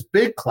pay for this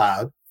big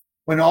cloud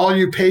when all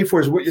you pay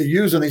for is what you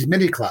use on these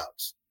mini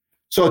clouds?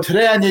 So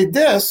today I need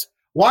this.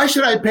 Why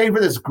should I pay for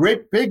this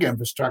great big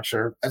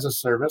infrastructure as a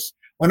service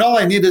when all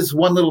I need is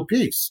one little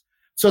piece?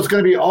 So it's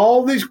going to be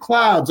all these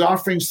clouds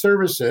offering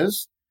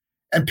services,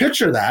 and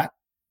picture that.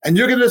 And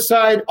you're going to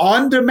decide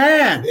on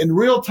demand in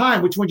real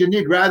time which one you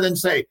need rather than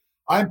say,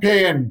 I'm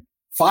paying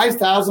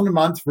 $5,000 a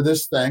month for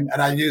this thing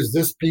and I use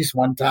this piece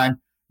one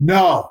time.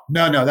 No,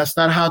 that's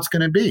not how it's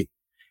going to be.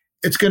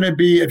 It's going to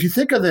be, if you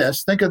think of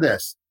this,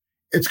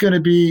 it's going to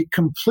be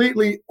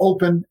completely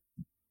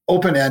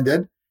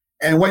open-ended.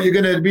 And what you're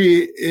going to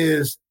be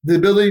is the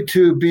ability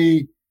to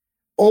be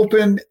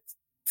open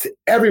to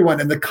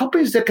everyone. And the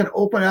companies that can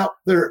open up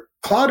their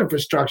cloud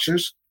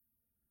infrastructures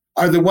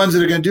are the ones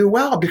that are going to do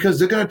well because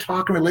they're going to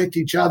talk and relate to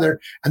each other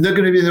and they're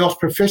going to be the most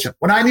proficient.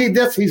 When I need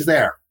this, he's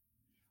there.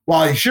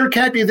 Well, he sure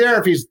can't be there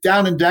if he's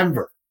down in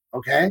Denver,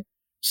 okay?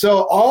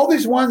 So all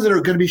these ones that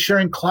are going to be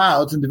sharing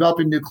clouds and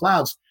developing new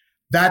clouds,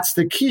 that's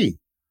the key.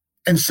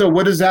 And so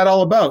what is that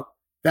all about?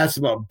 That's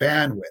about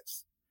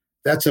bandwidth.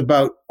 That's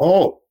about,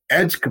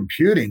 edge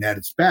computing at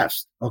its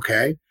best,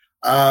 okay?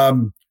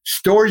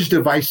 Storage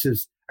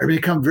devices are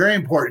become very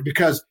important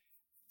because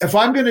if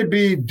I'm going to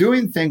be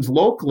doing things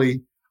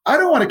locally, I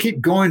don't want to keep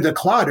going to the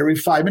cloud every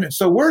 5 minutes.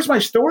 So where's my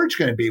storage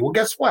going to be? Well,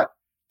 guess what?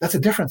 That's a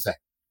different thing.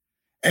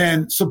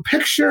 And so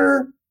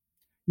picture,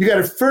 you got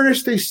to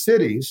furnish these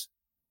cities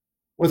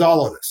with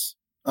all of this,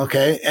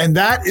 okay? And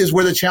that is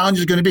where the challenge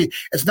is going to be.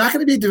 It's not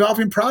going to be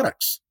developing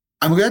products.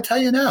 I'm going to tell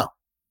you now.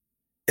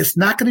 It's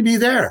not going to be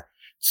there.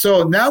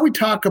 So now we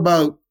talk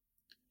about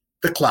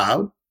the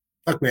cloud,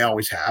 like we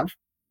always have.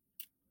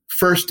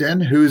 First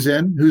in, who's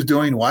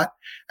doing what.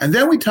 And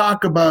then we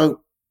talk about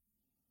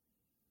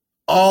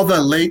all the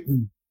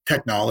latent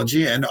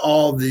technology and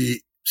all the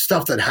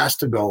stuff that has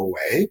to go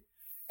away.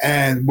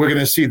 And we're going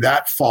to see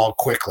that fall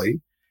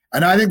quickly.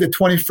 And I think the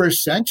 21st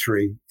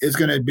century is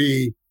going to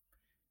be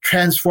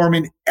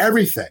transforming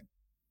everything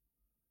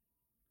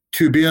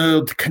to be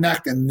able to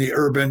connect in the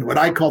urban, what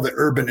I call the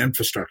urban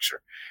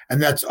infrastructure.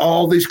 And that's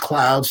all these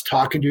clouds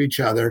talking to each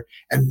other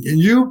and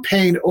you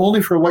paying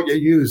only for what you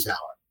use, Alan.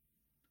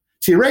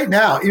 See, right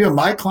now, even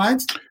my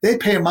clients, they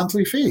pay a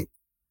monthly fee,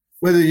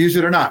 whether you use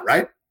it or not,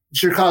 right?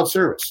 It's your cloud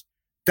service.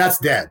 That's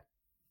dead.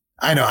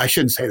 I know I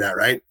shouldn't say that,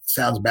 right? It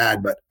sounds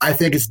bad, but I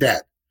think it's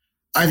dead.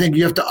 I think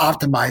you have to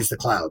optimize the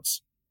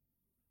clouds.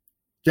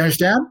 Do you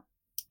understand?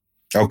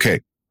 Okay.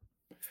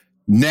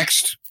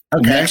 Next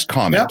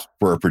comment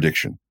for a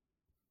prediction.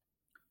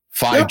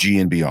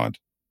 5G and beyond.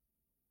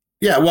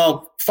 Yeah,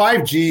 well,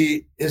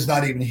 5G is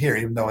not even here,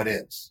 even though it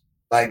is.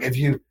 Like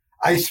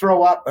I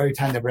throw up every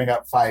time they bring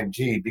up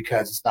 5G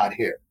because it's not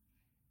here.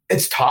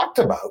 It's talked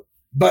about,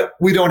 but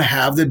we don't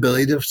have the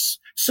ability to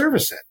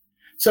service it.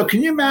 So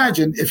can you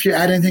imagine if you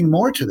add anything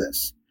more to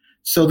this?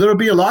 So there'll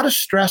be a lot of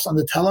stress on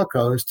the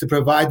telecos to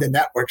provide the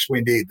networks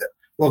we need that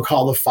we'll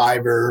call the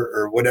fiber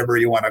or whatever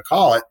you want to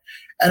call it.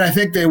 And I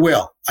think they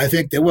will.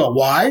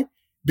 Why?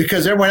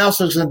 Because everyone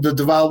else is going to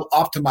develop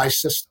optimized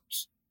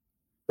systems,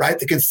 right?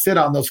 They can sit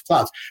on those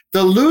clouds.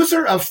 The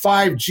loser of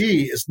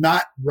 5G is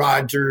not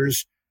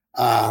Rogers,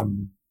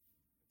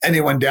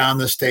 anyone down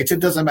the States. It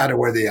doesn't matter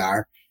where they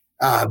are.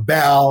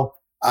 Bell.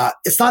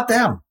 It's not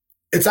them.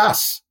 It's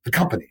us, the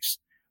companies.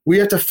 We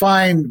have to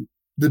find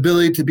the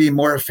ability to be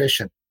more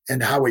efficient in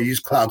how we use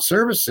cloud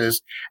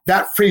services.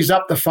 That frees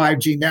up the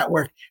 5G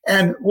network.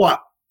 And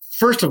what?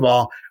 First of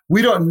all,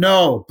 we don't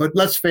know, but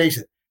let's face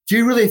it. Do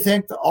you really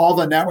think that all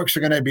the networks are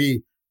going to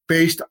be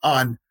based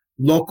on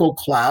local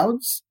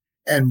clouds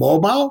and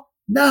mobile?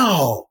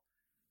 No.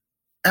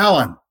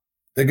 Alan,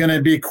 they're going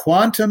to be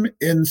quantum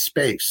in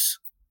space.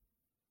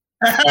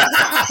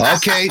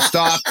 Okay,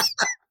 stop.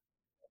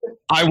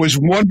 I was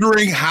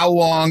wondering how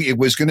long it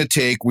was going to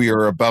take. We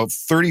are about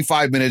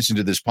 35 minutes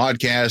into this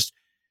podcast,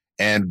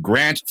 and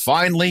Grant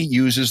finally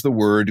uses the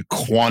word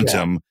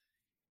quantum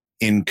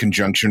in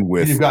conjunction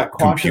with You've got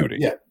quantum,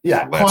 computing.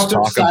 Yeah.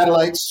 Quantum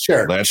satellites,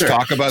 sure. Let's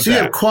talk about that. So you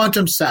have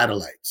quantum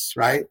satellites,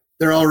 right?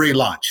 They're already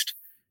launched.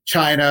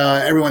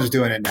 China, everyone's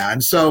doing it now.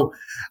 And so,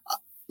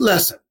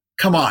 listen,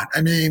 come on.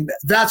 I mean,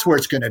 that's where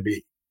it's going to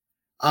be.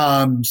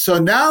 So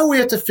now we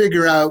have to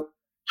figure out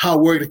how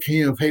we're going to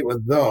communicate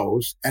with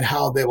those and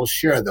how they will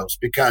share those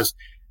because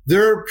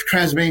they're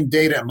transmitting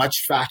data at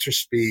much faster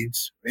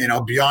speeds,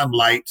 beyond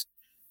light.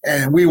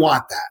 And we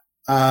want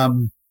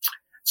that.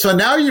 So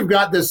now you've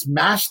got this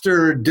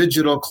master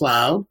digital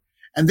cloud,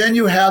 and then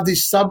you have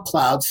these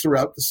sub-clouds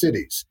throughout the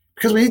cities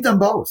because we need them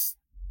both.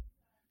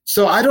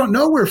 So I don't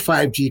know where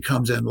 5G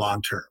comes in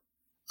long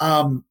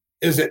term.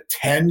 Is it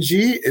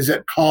 10G? Is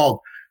it called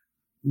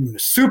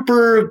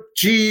Super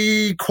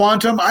G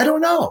Quantum? I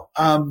don't know.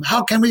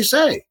 How can we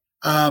say?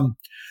 But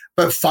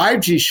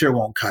 5G sure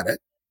won't cut it.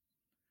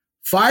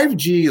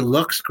 5G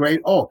looks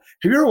great. Oh,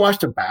 have you ever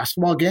watched a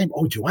basketball game?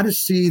 Oh, do you want to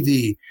see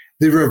the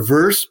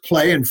reverse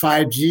play in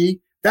 5G?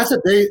 That's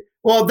what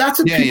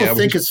people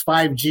think is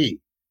 5G.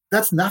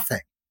 That's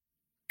nothing.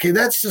 Okay,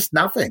 that's just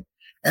nothing.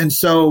 And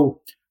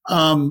so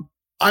I'm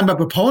a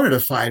proponent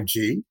of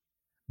 5G,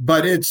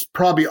 but it's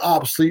probably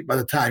obsolete by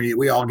the time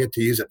we all get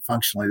to use it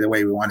functionally the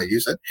way we want to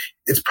use it.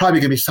 It's probably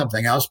going to be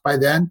something else by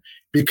then,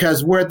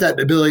 because we're at that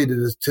ability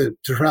to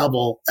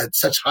travel at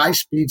such high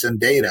speeds and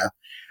data.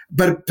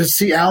 But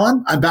see,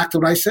 Alan, I'm back to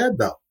what I said,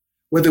 though.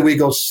 Whether we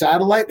go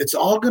satellite, it's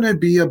all going to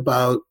be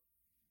about,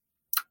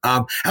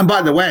 and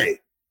by the way,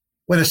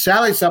 when a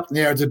satellite's up in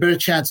the air, there's a better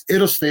chance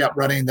it'll stay up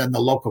running than the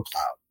local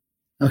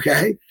cloud.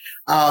 Okay?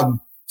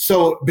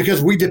 So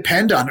because we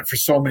depend on it for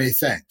so many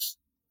things,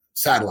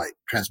 satellite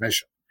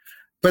transmission.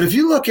 But if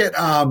you look at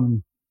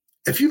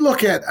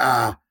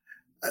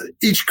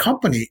each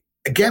company,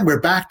 again, we're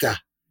back to,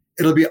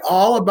 it'll be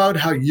all about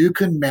how you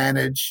can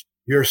manage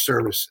your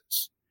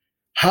services,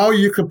 how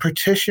you can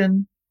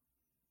petition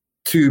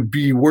to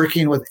be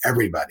working with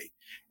everybody,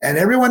 and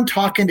everyone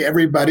talking to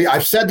everybody.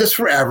 I've said this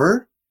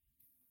forever,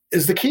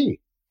 is the key.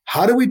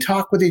 How do we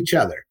talk with each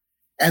other?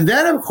 And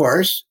then, of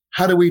course,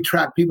 how do we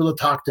attract people to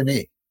talk to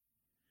me?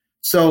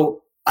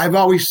 So I've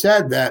always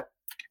said that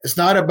it's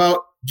not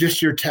about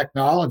just your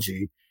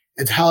technology.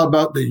 It's how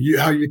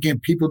you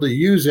get people to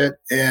use it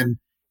and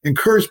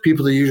encourage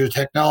people to use your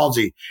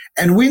technology.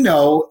 And we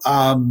know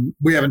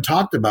we haven't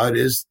talked about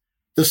is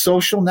the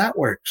social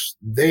networks.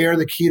 They are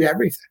the key to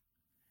everything.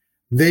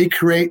 They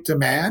create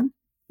demand.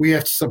 We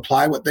have to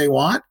supply what they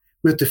want.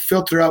 We have to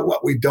filter out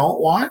what we don't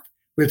want.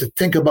 We have to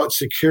think about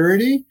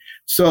security.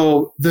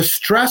 So the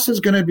stress is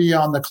going to be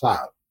on the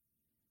cloud.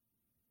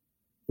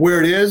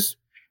 Where it is,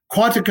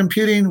 quantum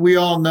computing, we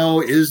all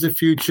know, is the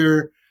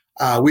future.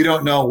 We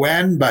don't know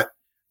when, but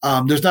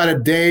there's not a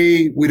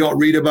day we don't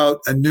read about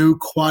a new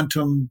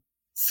quantum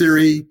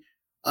theory,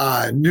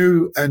 a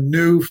new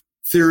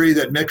theory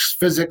that mixes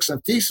physics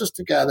and thesis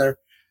together,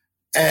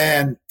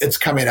 and it's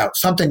coming out,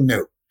 something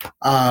new.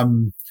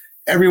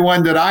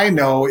 Everyone that I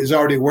know is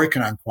already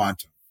working on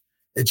quantum.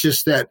 It's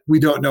just that we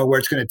don't know where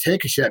it's going to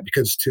take us yet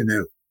because it's too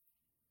new.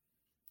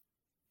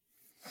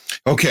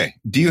 Okay.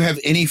 Do you have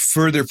any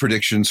further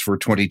predictions for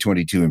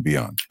 2022 and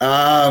beyond?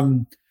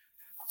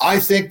 I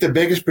think the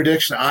biggest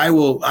prediction I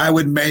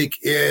would make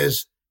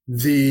is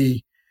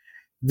the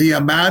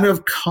amount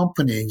of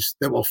companies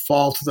that will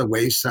fall to the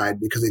wayside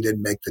because they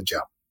didn't make the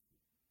jump.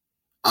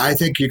 I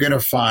think you're going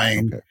to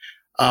find,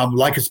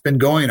 like it's been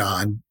going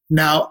on.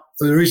 Now,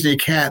 the reason you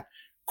can't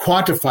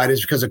quantify it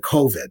is because of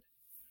COVID.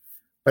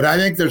 But I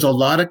think there's a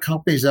lot of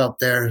companies out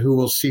there who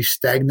will see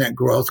stagnant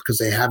growth because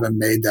they haven't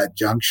made that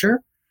juncture.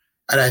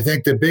 And I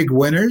think the big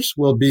winners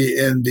will be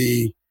in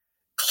the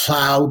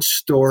cloud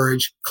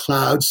storage,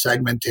 cloud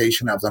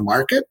segmentation of the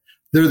market.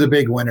 They're the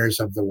big winners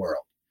of the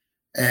world.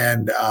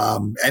 And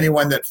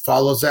anyone that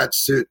follows that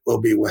suit will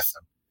be with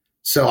them.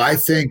 So I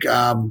think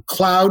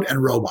cloud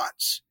and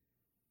robots.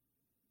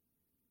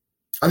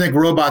 I think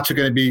robots are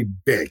going to be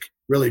big,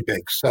 really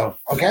big. So,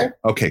 okay.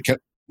 Okay.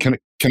 Can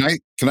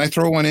I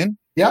throw one in?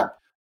 Yeah.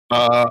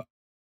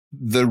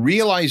 The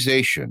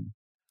realization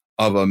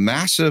of a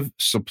massive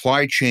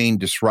supply chain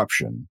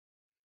disruption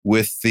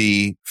with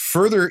the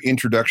further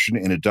introduction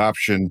and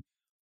adoption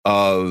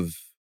of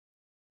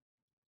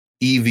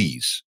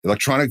EVs,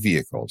 electronic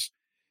vehicles,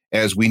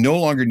 as we no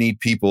longer need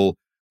people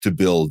to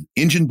build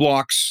engine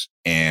blocks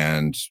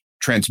and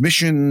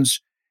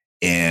transmissions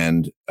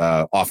and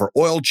offer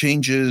oil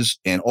changes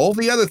and all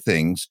the other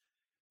things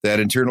that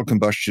internal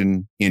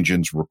combustion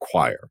engines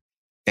require.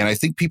 And I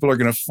think people are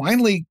going to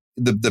finally,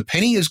 the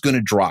penny is going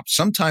to drop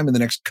sometime in the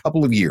next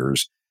couple of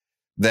years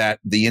that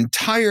the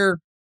entire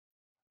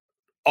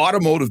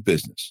automotive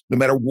business, no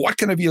matter what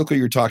kind of vehicle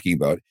you're talking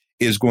about,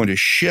 is going to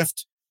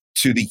shift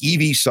to the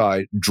EV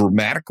side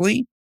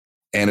dramatically.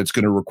 And it's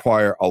going to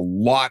require a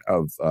lot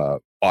of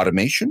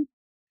automation.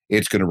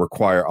 It's going to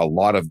require a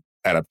lot of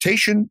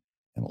adaptation.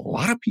 And a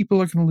lot of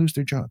people are going to lose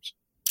their jobs.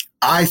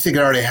 I think it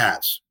already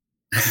has.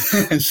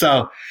 And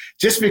so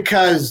just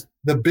because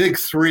the big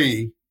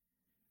three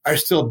are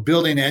still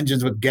building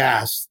engines with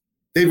gas,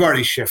 they've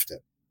already shifted.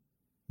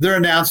 They're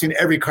announcing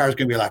every car is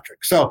going to be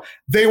electric. So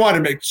they want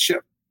to make the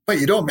shift. But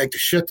you don't make the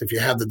shift if you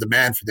have the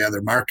demand for the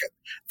other market.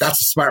 That's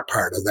the smart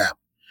part of them.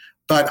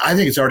 But I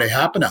think it's already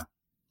happening.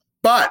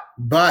 But,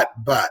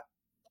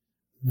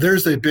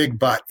 there's a big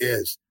but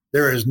is,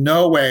 there is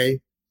no way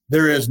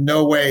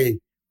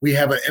we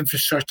have an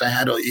infrastructure to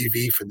handle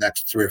EV for the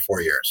next 3 or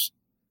 4 years.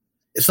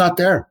 It's not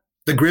there.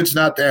 The grid's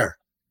not there.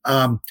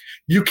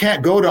 You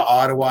can't go to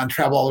Ottawa and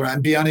travel all around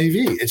and be on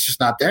EV. It's just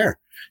not there.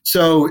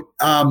 So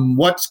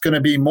what's going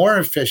to be more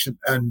efficient?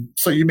 And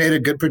so you made a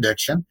good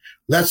prediction.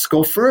 Let's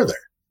go further.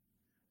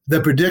 The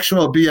prediction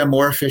will be a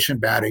more efficient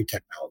battery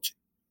technology,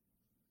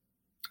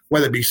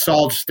 whether it be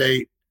solid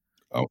state.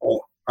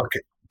 Oh,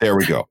 okay. There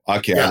we go.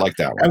 Okay, yeah. I like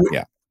that one.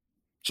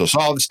 So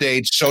solid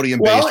state,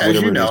 sodium-based, Well, whatever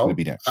as you it is know, going to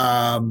be next.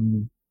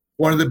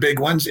 one of the big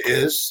ones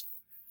is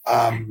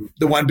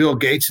the one Bill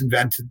Gates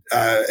invested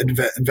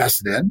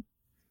in.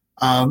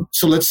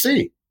 So let's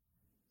see.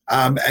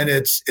 And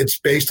it's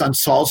based on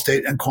solid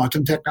state and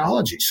quantum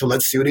technology. So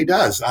let's see what he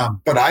does.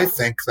 But I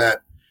think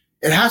that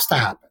it has to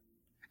happen.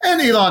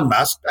 And Elon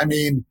Musk, I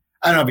mean,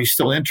 I don't know if he's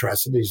still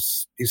interested.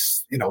 He's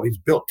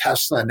built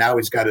Tesla and now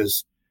he's got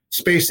his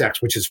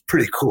SpaceX, which is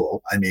pretty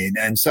cool. I mean,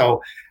 and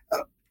so,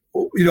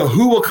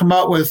 who will come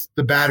out with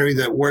the battery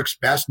that works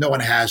best? No one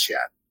has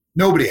yet.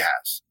 Nobody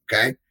has.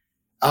 Okay.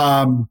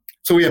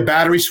 So we have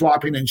battery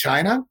swapping in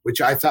China,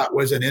 which I thought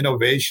was an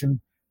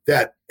innovation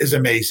that is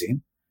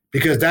amazing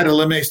because that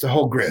eliminates the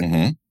whole grid.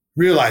 Mm-hmm.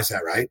 Realize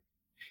that, right?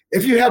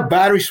 If you have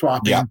battery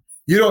swapping,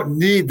 you don't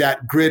need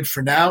that grid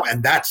for now,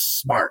 and that's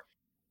smart.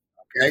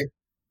 Okay.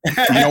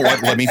 You know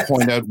what? Let me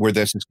point out where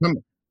this is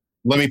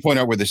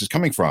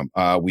coming from.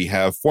 We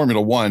have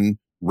Formula One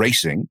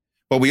racing,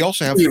 but we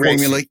also have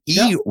Formula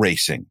E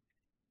racing.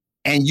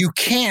 And you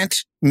can't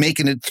make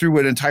it through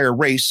an entire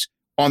race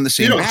on the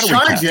same battery. They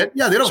don't charge it.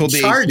 Yeah, they don't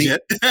charge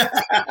it.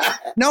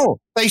 No,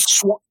 they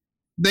swap out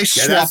the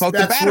battery.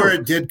 That's where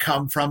it did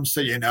come from, so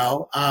you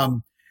know.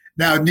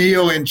 Now,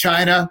 NIO in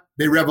China,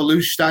 they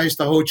revolutionized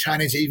the whole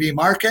Chinese EV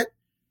market,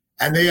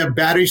 and they have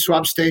battery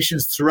swap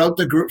stations throughout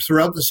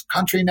this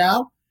country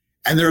now.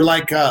 And they're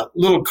like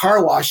little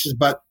car washes,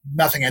 but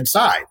nothing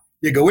inside.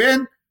 You go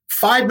in,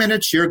 5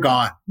 minutes, you're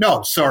gone.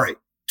 No, sorry,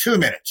 2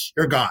 minutes,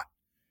 you're gone.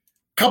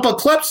 Couple of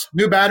clips,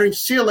 new battery,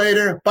 see you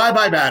later,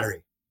 bye-bye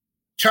battery.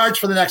 Charge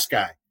for the next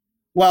guy.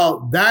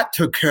 Well, that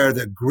took care of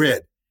the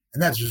grid,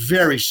 and that's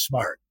very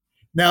smart.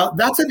 Now,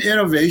 that's an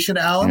innovation,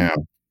 Alan, that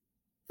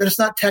it's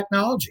not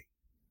technology.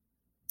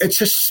 It's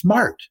just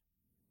smart.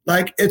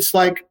 It's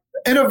like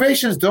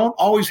innovations don't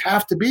always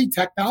have to be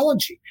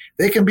technology.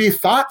 They can be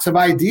thoughts of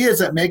ideas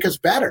that make us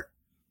better.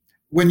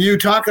 When you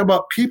talk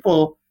about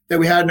people that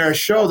we had in our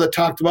show that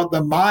talked about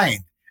the mind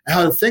and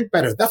how to think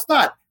better, that's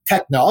not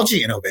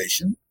technology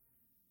innovation.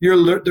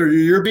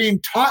 You're being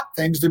taught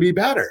things to be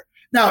better.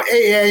 Now,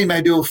 AA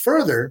may do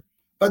further,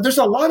 but there's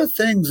a lot of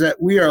things that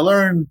we are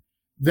learning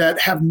that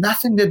have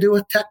nothing to do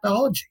with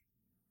technology,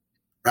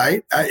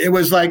 right? It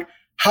was like,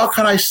 how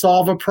can I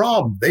solve a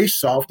problem? They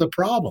solved the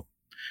problem.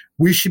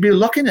 We should be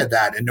looking at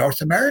that in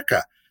North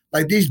America.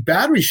 Like these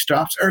battery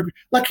stops are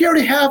like you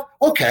already have.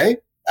 Okay,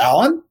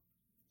 Alan,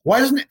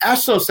 why doesn't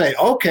Esso say,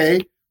 okay,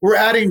 we're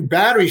adding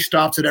battery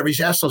stops at every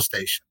Esso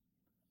station?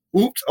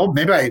 Oops. Oh,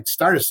 maybe I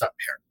started something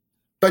here.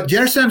 But do you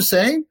understand what I'm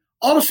saying?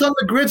 All of a sudden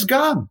the grid's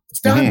gone. It's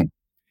done. Mm-hmm.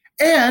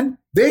 And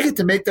they get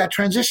to make that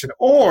transition.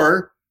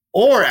 Or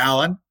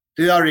Alan,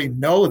 they already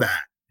know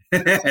that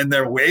and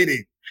they're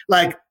waiting.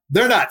 Like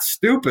they're not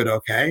stupid,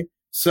 okay?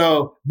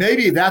 So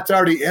maybe that's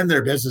already in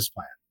their business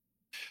plan.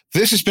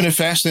 This has been a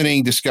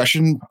fascinating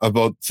discussion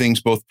about things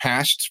both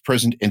past,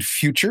 present, and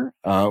future.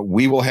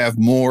 We will have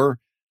more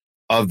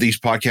of these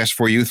podcasts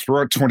for you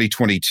throughout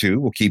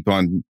 2022. We'll keep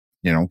on,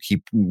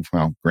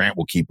 Grant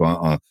will keep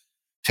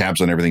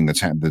tabs on everything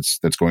that's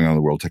going on in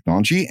the world of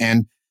technology,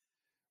 and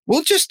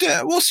we'll just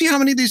we'll see how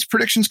many of these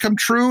predictions come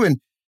true.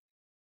 And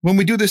when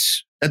we do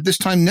this at this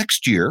time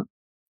next year,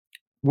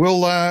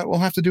 we'll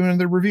have to do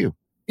another review.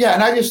 Yeah,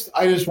 and I just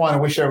want to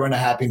wish everyone a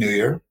happy New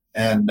Year.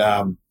 And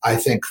I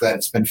think that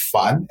it's been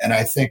fun. And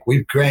I think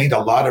we've gained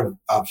a lot of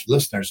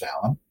listeners,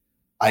 Alan.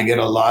 I get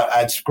a lot.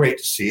 It's great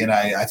to see. And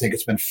I think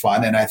it's been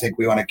fun. And I think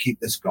we want to keep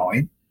this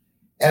going.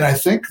 And I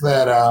think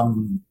that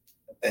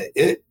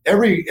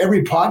every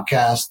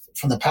podcast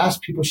from the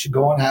past, people should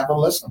go and have a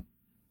listen.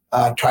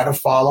 Try to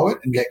follow it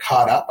and get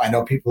caught up. I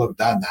know people have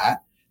done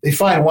that. They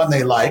find one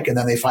they like and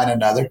then they find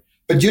another.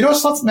 But do you know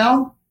something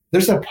now?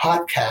 There's a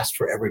podcast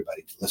for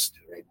everybody to listen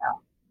to right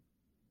now.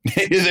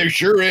 There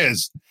sure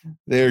is.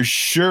 There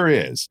sure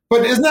is.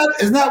 But isn't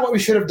that what we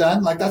should have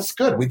done? Like, that's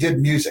good. We did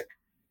music.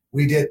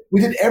 We did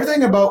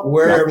everything about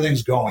where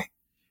everything's going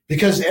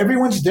because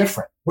everyone's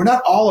different. We're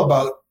not all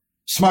about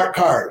smart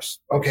cars.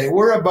 Okay.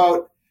 We're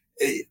about,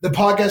 the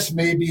podcast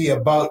may be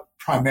about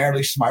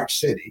primarily smart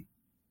city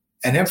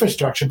and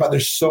infrastructure, but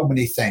there's so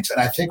many things.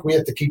 And I think we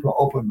have to keep an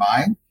open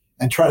mind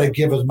and try to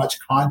give as much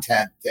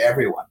content to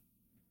everyone.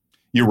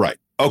 You're right.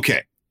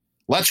 Okay.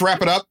 Let's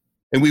wrap it up.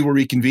 And we will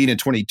reconvene in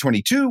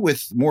 2022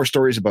 with more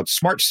stories about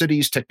smart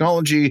cities,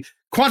 technology,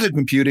 quantum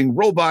computing,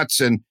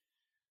 robots, and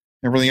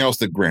everything else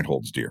that Grant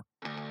holds dear.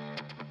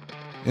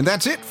 And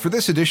that's it for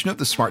this edition of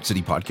the Smart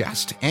City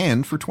Podcast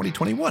and for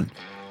 2021.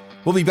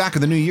 We'll be back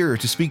in the new year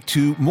to speak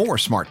to more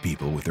smart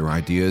people with their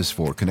ideas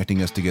for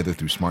connecting us together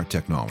through smart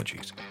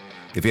technologies.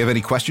 If you have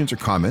any questions or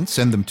comments,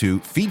 send them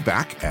to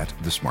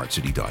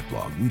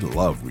feedback@thesmartcity.blog. We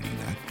love reading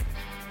that.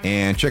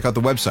 And check out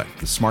the website,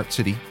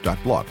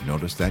 thesmartcity.blog.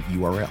 Notice that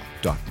URL,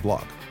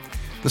 .blog.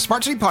 The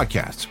Smart City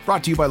Podcast,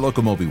 brought to you by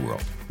Locomobi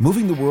World,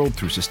 moving the world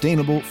through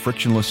sustainable,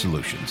 frictionless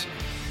solutions.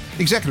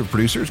 Executive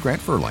producer is Grant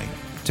Furlane.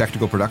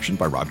 Technical production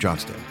by Rob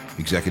Johnston.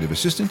 Executive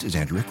assistant is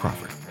Andrea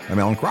Crawford. I'm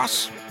Alan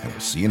Cross, and we'll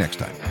see you next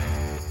time.